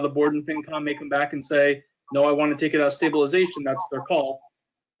cash. Now the board and FinCom may come back and say, no, I want to take it out of stabilization. That's their call.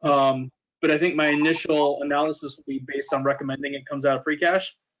 But I think my initial analysis will be based on recommending it comes out of free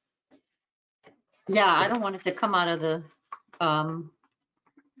cash. Yeah, I don't want it to come out of the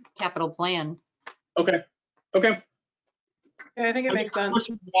capital plan. Okay. Okay. Yeah, I think it makes sense.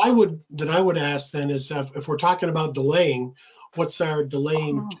 Question I would ask then is if we're talking about delaying, what's our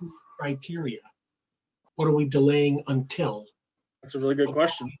delaying criteria? What are we delaying until? That's a really good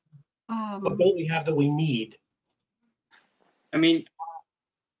question. What don't we have that we need? I mean,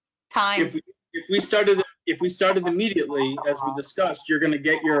 Time. if we started immediately, as we discussed, you're going to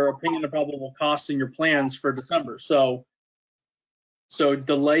get your opinion of probable costs and your plans for December. So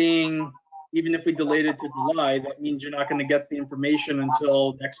delaying, even if we delayed it to July, that means you're not going to get the information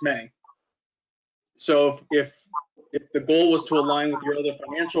until next May. So if the goal was to align with your other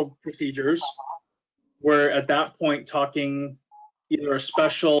financial procedures, we're at that point talking either a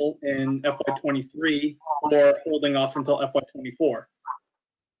special in FY23 or holding off until FY24.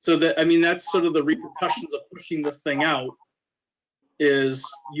 So that's sort of the repercussions of pushing this thing out is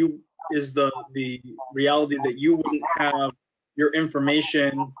the reality that you wouldn't have your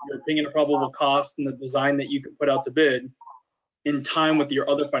information, your opinion of probable cost, and the design that you could put out to bid in time with your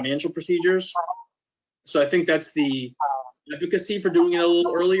other financial procedures. So I think that's the advocacy for doing it a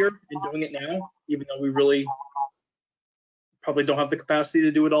little earlier and doing it now, even though we really probably don't have the capacity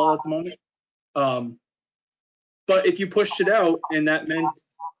to do it all at the moment. But if you pushed it out and that meant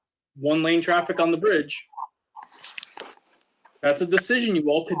one lane traffic on the bridge, that's a decision you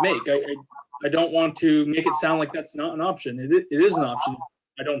all could make. I don't want to make it sound like that's not an option. It is an option.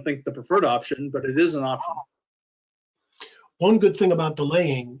 I don't think the preferred option, but it is an option. One good thing about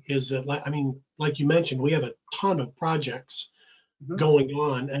delaying is that, like you mentioned, we have a ton of projects going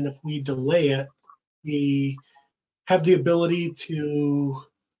on, and if we delay it, we have the ability to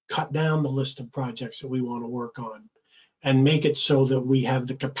cut down the list of projects that we want to work on and make it so that we have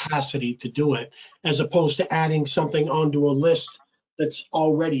the capacity to do it, as opposed to adding something onto a list that's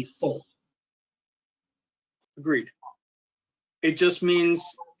already full. Agreed. It just means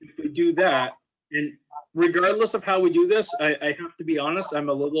if we do that, and regardless of how we do this, I have to be honest, I'm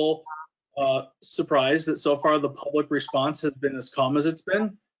a little surprised that so far the public response has been as calm as it's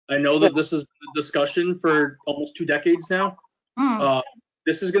been. I know that this has been a discussion for almost 2 decades now.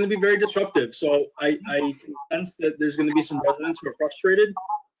 This is going to be very disruptive. So I can sense that there's going to be some residents who are frustrated.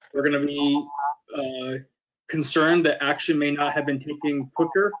 We're going to be concerned that action may not have been taken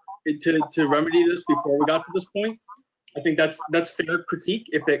quicker to remedy this before we got to this point. I think that's fair critique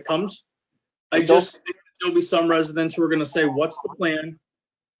if it comes. I just think there'll be some residents who are going to say, what's the plan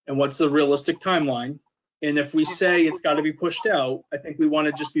and what's the realistic timeline? And if we say it's got to be pushed out, I think we want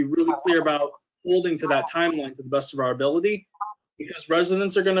to just be really clear about holding to that timeline to the best of our ability, because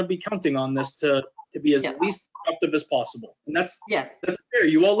residents are going to be counting on this to be as least disruptive as possible. And that's fair.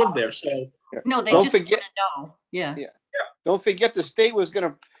 You all live there, so. No, they Don't just want forget- to know. Yeah. Don't forget the state was going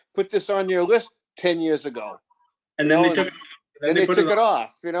to put this on your list 10 years ago. And then they No, took it. Then they put took it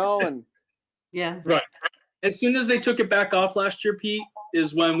off, and Yeah. As soon as they took it back off last year, Pete,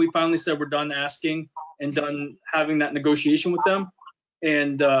 is when we finally said we're done asking and done having that negotiation with them.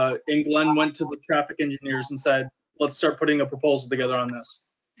 And Glenn went to the traffic engineers and said, let's start putting a proposal together on this.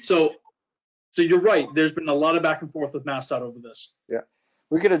 So you're right. There's been a lot of back and forth with MassDOT over this.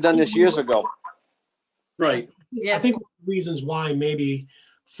 we could have done this years ago. Right. I Yeah. think one of the reasons why maybe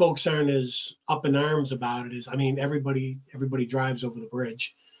folks aren't as up in arms about it is, I mean, everybody drives over the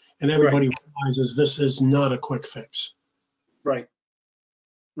bridge and everybody realizes this is not a quick fix. Right.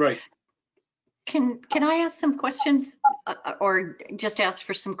 Right. Can I ask some questions or just ask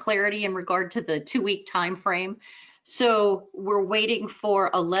for some clarity in regard to the 2-week time frame? So we're waiting for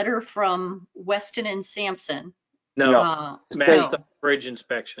a letter from Weston and Sampson. No, No. bridge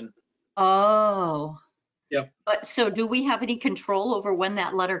inspection. Oh. Yep. But so do we have any control over when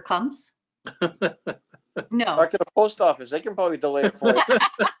that letter comes? No. Talk to the post office. They can probably delay it for you.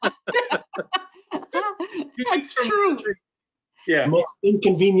 That's true. Yeah. The most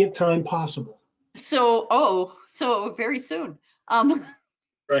inconvenient time possible. So very soon.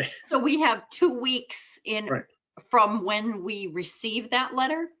 Right. So we have 2 weeks Right. from when we receive that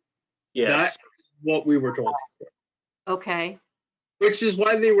letter? Yes. That's what we were told. Okay. Which is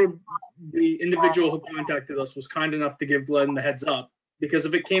why the individual who contacted us was kind enough to give Glenn the heads up, because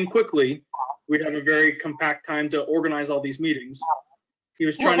if it came quickly, we'd have a very compact time to organize all these meetings. He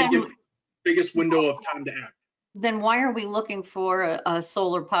was trying to give the biggest window of time to act. Then why are we looking for a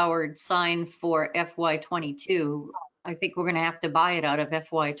solar powered sign for FY22? I think we're gonna have to buy it out of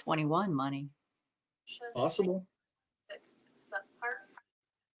FY21 money. Possible.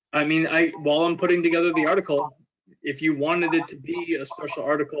 I mean, while I'm putting together the article, if you wanted it to be a special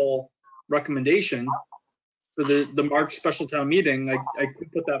article recommendation for the March special town meeting, I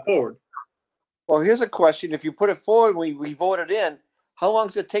could put that forward. Well, here's a question. If you put it forward, we vote it in, how long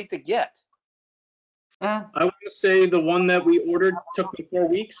does it take to get? I want to say the one that we ordered took me 4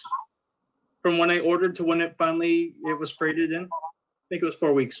 weeks from when I ordered to when it was freighted in. I think it was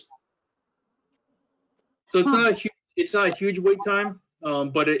 4 weeks. So it's not a huge wait time,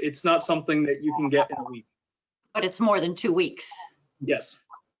 but it's not something that you can get in a week. But it's more than 2 weeks. Yes.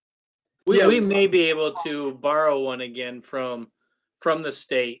 We may be able to borrow one again from the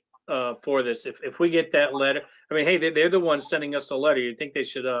state for this. If we get that letter, I mean, hey, they're the ones sending us the letter. You'd think they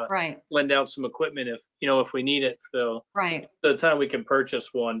should Right, lend out some equipment if we need it for right. the time we can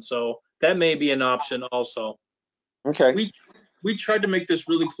purchase one. So that may be an option also. Okay. We tried to make this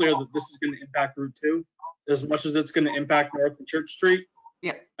really clear that this is going to impact Route 2 as much as it's going to impact North and Church Street.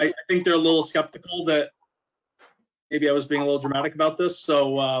 Yeah. I think they're a little skeptical that maybe I was being a little dramatic about this.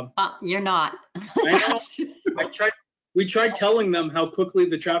 So You're not. I know. We tried telling them how quickly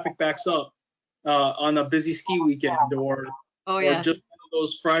the traffic backs up on a busy ski weekend or Oh, yeah. just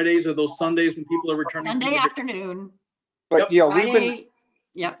those Fridays or those Sundays when people are returning. Sunday afternoon. But, Friday,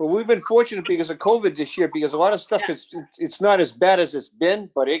 yeah. we've been fortunate because of COVID this year, because a lot of stuff it's not as bad as it's been,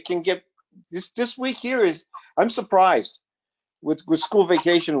 but it can get, this week here I'm surprised with school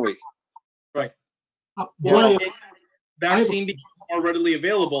vacation week. Right. Brian, Vaccine becomes more readily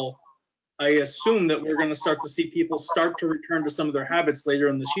available. I assume that we're going to start to see people start to return to some of their habits later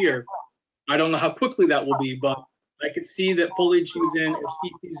in this year. I don't know how quickly that will be, but I could see that foliage season or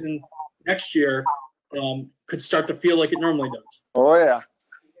ski season next year could start to feel like it normally does. Oh, yeah.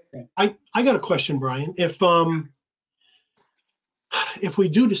 I got a question, Brian. If we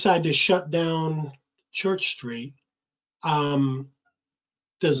do decide to shut down Church Street,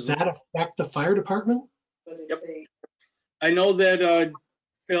 does that affect the fire department? Yep. I know that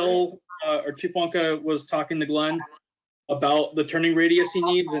Phil or Chief Wonka was talking to Glenn about the turning radius he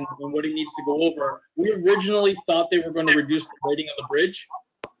needs and what he needs to go over. We originally thought they were going to reduce the rating of the bridge,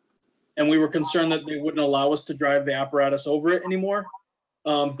 and we were concerned that they wouldn't allow us to drive the apparatus over it anymore.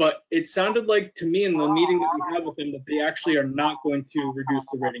 But it sounded like to me in the meeting that we had with them that they actually are not going to reduce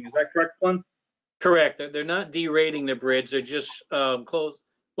the rating. Is that correct, Glenn? Correct. They're not derating the bridge. They're just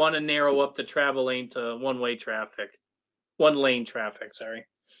want to narrow up the travel lane to one lane traffic, sorry.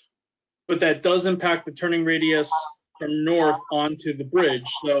 But that does impact the turning radius from north onto the bridge.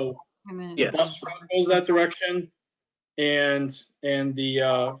 So Yeah. the bus route goes that direction, and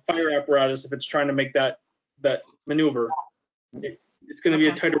the fire apparatus, if it's trying to make that maneuver, it's going to be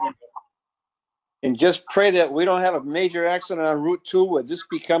a tighter window. And just pray that we don't have a major accident on Route 2 where this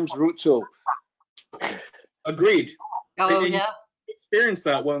becomes Route 2. Agreed. Oh, And yeah. we experience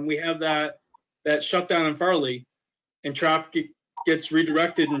that when we have that shutdown in Farley and traffic gets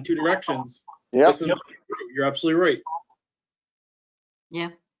redirected in two directions. Yep. This is, you're absolutely right. Yeah.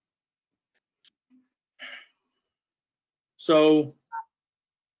 So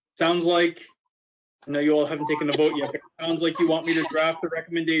sounds like, I know you all haven't taken a vote yet, but it sounds like you want me to draft a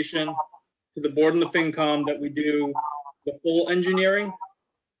recommendation to the board and the FinCom that we do the full engineering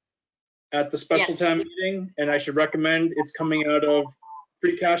at the special Yes. town meeting, and I should recommend it's coming out of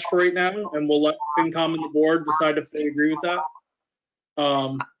free cash for right now, and we'll let FinCom and the board decide if they agree with that.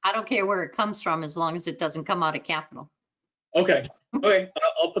 I don't care where it comes from as long as it doesn't come out of capital. Okay,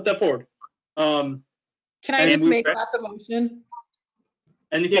 I'll put that forward. Can I And just we- make that the motion?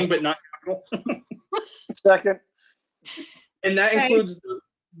 Anything Yes. but not capital. Second, And that Okay. includes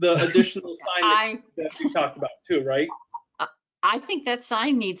the additional sign that we talked about too, right? I think that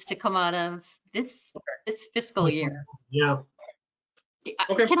sign needs to come out of this fiscal year. Yeah,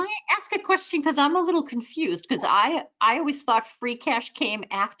 Okay. Can I ask a question? Because I'm a little confused, because I always thought free cash came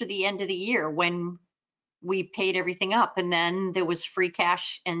after the end of the year when we paid everything up, and then there was free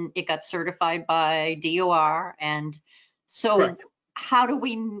cash and it got certified by DOR. And so Correct. how do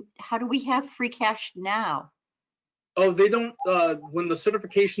we have free cash now? Oh, they don't, when the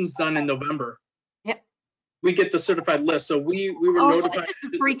certification's done in November. Yep. We get the certified list, so we were Oh, so notified. this is the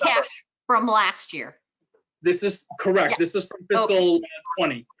in free December. cash from last year. This is correct. Yeah. This is from fiscal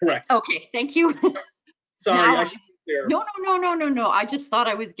 20, correct. Okay, thank you. Sorry, now- I should be clear. No. I just thought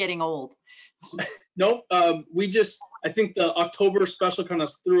I was getting old. Nope, I think the October special kind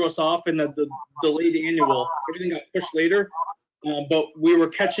of threw us off and the delayed annual, everything got pushed later. But we were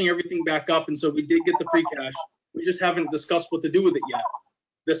catching everything back up, and so we did get the free cash. We just haven't discussed what to do with it yet.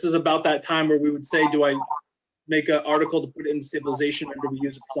 This is about that time where we would say, do I make an article to put it in stabilization or do we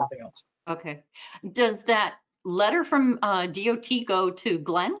use it for something else? Okay. Does that letter from DOT go to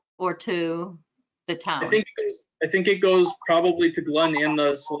Glenn or to the town? I think it goes probably to Glenn and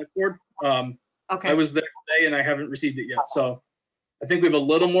the select board. I Okay, was there today and I haven't received it yet, so I think we have a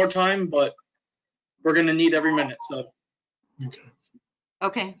little more time, but we're gonna need every minute, so. okay.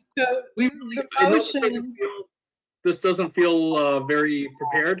 okay. So We the really, I know motion, this doesn't feel very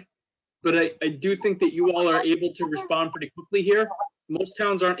prepared, but I do think that you all are able to respond pretty quickly here. Most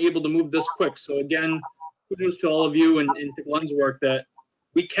towns aren't able to move this quick, so again, kudos to all of you and to Glenn's work that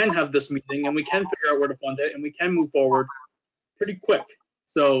we can have this meeting and we can figure out where to fund it and we can move forward pretty quick.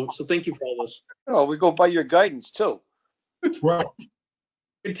 So thank you for all this. oh, we go by your guidance too. Right.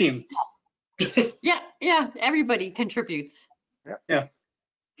 Good team. Yeah, everybody contributes.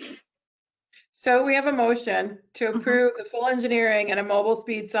 so we have a motion to Mhm. approve the full engineering and a mobile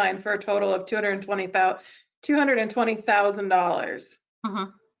speed sign for a total of $220,000. Who was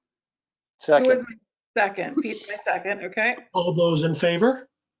Second, my second? Pete's my second, okay? All those in favor?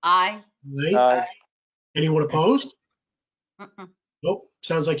 Aye. Aye. aye. Anyone opposed? Mm-mm. Nope,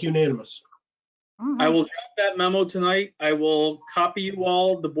 sounds like unanimous. I will draft that memo tonight. I will copy you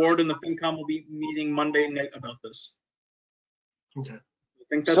all. The board and the FinCom will be meeting Monday night about this. Okay. I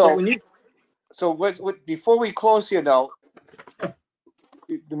think that's all we need. So before we close here now,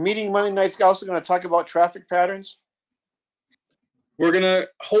 the meeting Monday night's also gonna talk about traffic patterns? We're gonna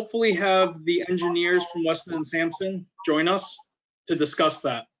hopefully have the engineers from Weston and Sampson join us to discuss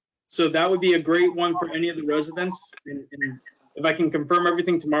that. So that would be a great one for any of the residents. And if I can confirm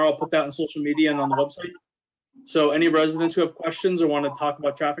everything tomorrow, I'll put that on social media and on the website. So any residents who have questions or want to talk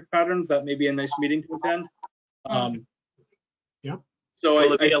about traffic patterns, that may be a nice meeting to attend. Yep. So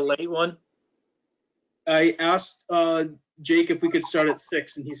Will it be a late one? I asked Jake if we could start at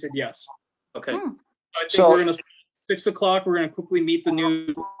 6 and he said yes. Okay. I think So- we're gonna, 6 o'clock, we're gonna quickly meet the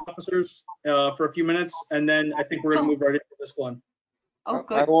new officers for a few minutes, and then I think we're gonna move right into this one. Oh, I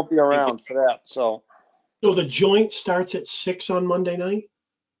good. won't be around for that, so. So the joint starts at 6 on Monday night?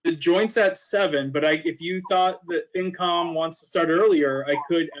 The joint's at 7, but if you thought that FinCom wants to start earlier, I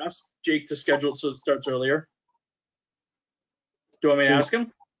could ask Jake to schedule it so it starts earlier. Do you want me to ask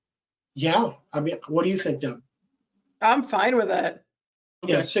him? Yeah, I mean, what do you think, Deb? I'm fine with it.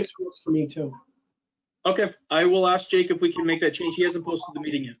 Yeah, Okay. 6 works for me too. Okay, I will ask Jake if we can make that change. He hasn't posted the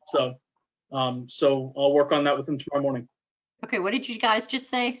meeting yet, so I'll work on that with him tomorrow morning. Okay, what did you guys just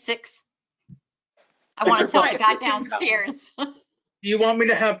say? 6? I 6 want to tell the o'clock. guy downstairs. Do you want me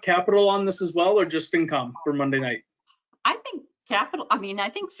to have capital on this as well, or just FinCom for Monday night? I think I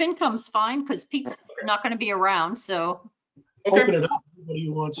think FinCom's fine because Pete's not going to be around, so. Open Okay, it up. Anybody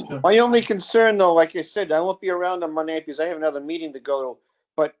who wants to. My only concern though, like I said, I won't be around on Monday because I have another meeting to go to.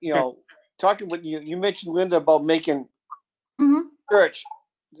 But, talking with you mentioned Linda about making Mhm. church,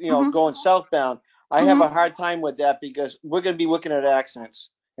 Mhm. going southbound. I have a hard time with that because we're gonna be looking at accidents.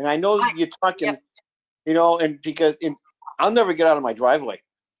 And I know you're talking, and because I'll never get out of my driveway.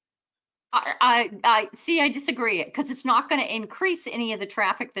 I see, I disagree because it's not going to increase any of the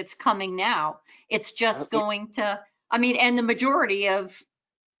traffic that's coming now. It's just going to I mean, and the majority of,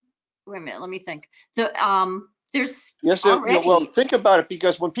 wait a minute, let me think. There's Yes, sir. Well, already, think about it,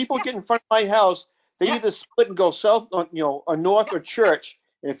 because when people get in front of my house, they Yep. either split and go south, or north or Church.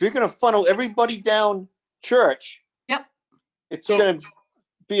 And if you're gonna funnel everybody down Church, Yep. it's So- gonna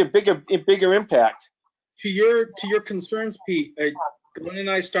be a bigger impact. To your concerns, Pete, Glenn and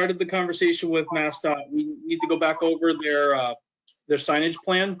I started the conversation with MassDOT. We need to go back over their signage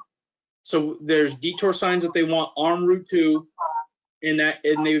plan. So there's detour signs that they want on Route 2, and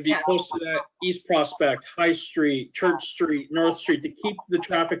they would be Yeah. close to that East Prospect, High Street, Church Street, North Street, to keep the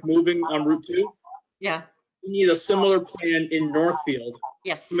traffic moving on Route 2. yeah, We need a similar plan in Northfield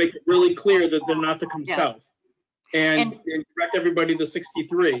yes. to make it really clear that they're not to come Yeah. south and direct everybody to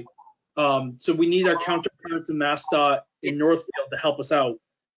 63. So we need our counterparts in MassDOT in Yes. Northfield to help us out.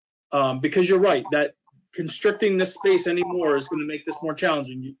 Because you're right, that constricting this space anymore is going to make this more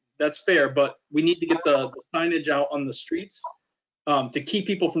challenging. That's fair, but we need to get the signage out on the streets to keep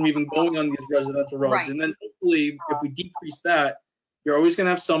people from even going on these residential roads. Right. And then hopefully, if we decrease that, you're always going to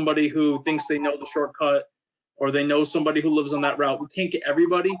have somebody who thinks they know the shortcut, or they know somebody who lives on that route. We can't get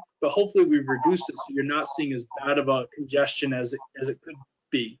everybody, but hopefully we've reduced it so you're not seeing as bad of a congestion as it could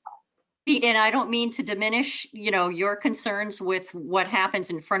be. Pete, and I don't mean to diminish, your concerns with what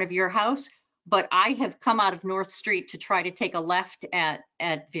happens in front of your house, but I have come out of North Street to try to take a left at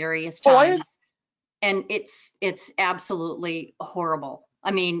various Oh, times. And it's absolutely horrible.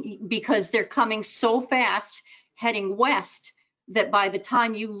 I mean, because they're coming so fast, heading west, that by the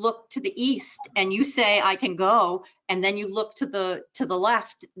time you look to the east and you say, I can go, and then you look to the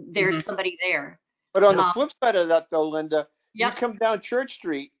left, there's Mhm. somebody there. But on the Um, flip side of that, though, Linda, you Yep, come down Church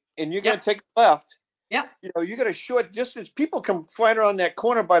Street and you're Yep. gonna take a left. yep. You got a short distance. People come flying around that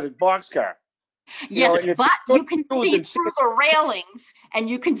corner by the boxcar. Yes, and if but you you can go see and see through the railings and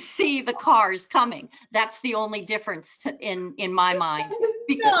you can see the cars coming. That's the only difference in my mind.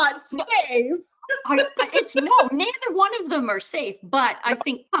 Not No. safe. Neither one of them are safe, but I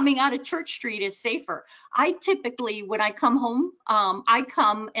think coming out of Church Street is safer. I typically, when I come home, I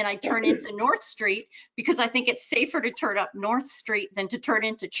come and I turn into North Street because I think it's safer to turn up North Street than to turn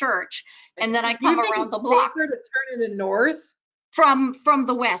into Church. And then I Do you come think around the it's block safer to turn into north? from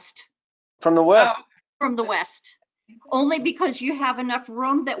the west. from the west. From the west, only because you have enough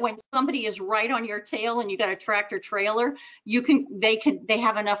room that when somebody is right on your tail and you got a tractor trailer, they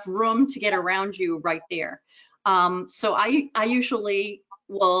have enough room to get around you right there. So I usually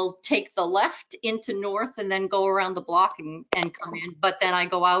will take the left into North and then go around the block and come in, but then I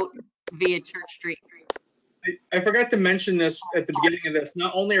go out via Church Street. I forgot to mention this at the beginning of this.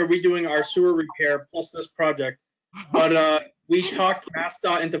 Not only are we doing our sewer repair plus this project, but we talked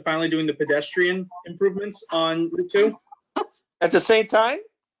MassDOT into finally doing the pedestrian improvements on Route 2. At the same time?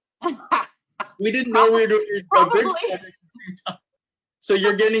 We didn't know we were doing a bridge Probably. project at the same time. So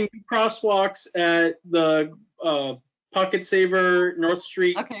you're getting crosswalks at the Pocket Saver North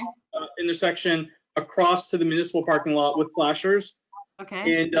Street Okay, intersection across to the municipal parking lot with flashers.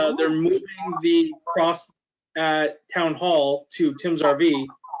 okay. And they're moving the cross at Town Hall to Tim's RV.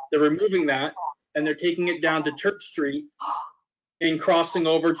 They're removing that and they're taking it down to Church Street and crossing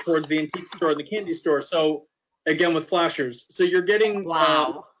over towards the antique store and the candy store. So again, with flashers. So you're getting,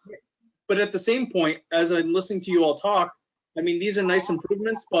 Wow. but at the same point, as I'm listening to you all talk, I mean, these are nice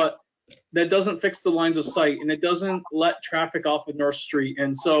improvements, but that doesn't fix the lines of sight and it doesn't let traffic off of North Street.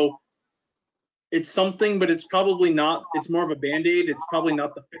 And so it's something, but it's probably not, it's more of a Band-Aid. It's probably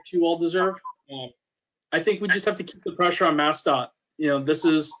not the fix you all deserve. I think we just have to keep the pressure on MassDOT. This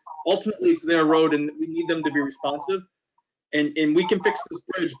is, ultimately it's their road and we need them to be responsive. And we can fix this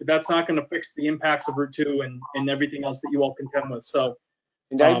bridge, but that's not going to fix the impacts of Route 2 and everything else that you all contend with. So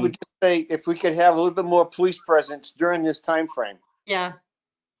And I would just say, if we could have a little bit more police presence during this time frame. Yeah,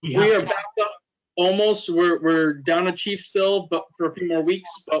 we are backed up almost. We're down a chief still, but for a few more weeks.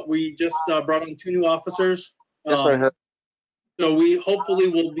 But we just brought in 2 new officers. That's what I heard. So we hopefully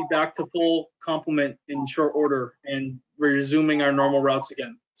will be back to full complement in short order and we're resuming our normal routes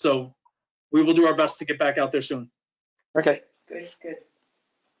again. So we will do our best to get back out there soon. Okay. Good, good.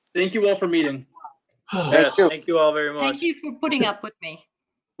 Thank you all for meeting. Yes, you. thank you all very much. thank you for putting up with me.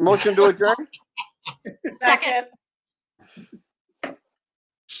 Motion to adjourn? Second.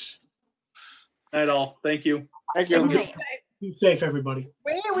 Night all. Thank you. Thank Good you. night. Be safe, everybody.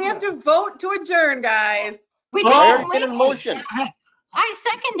 Wait, we have to vote to adjourn, guys. We Oh, I did. already did a motion. I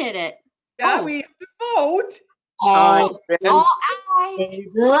seconded it. Yeah, Oh. we have to vote. All Ben, Oh, aye. in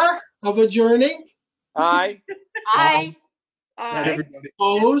favor of adjourning? aye. Aye. Night, Aye. everybody.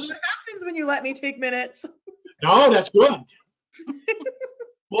 Opposed? What happens when you let me take minutes? No, that's good.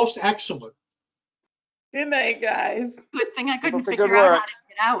 Most excellent. Good night, guys. Good thing I couldn't up the figure good out how work. to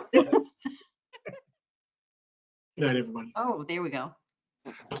get out. Good night, everybody. Oh, there we go.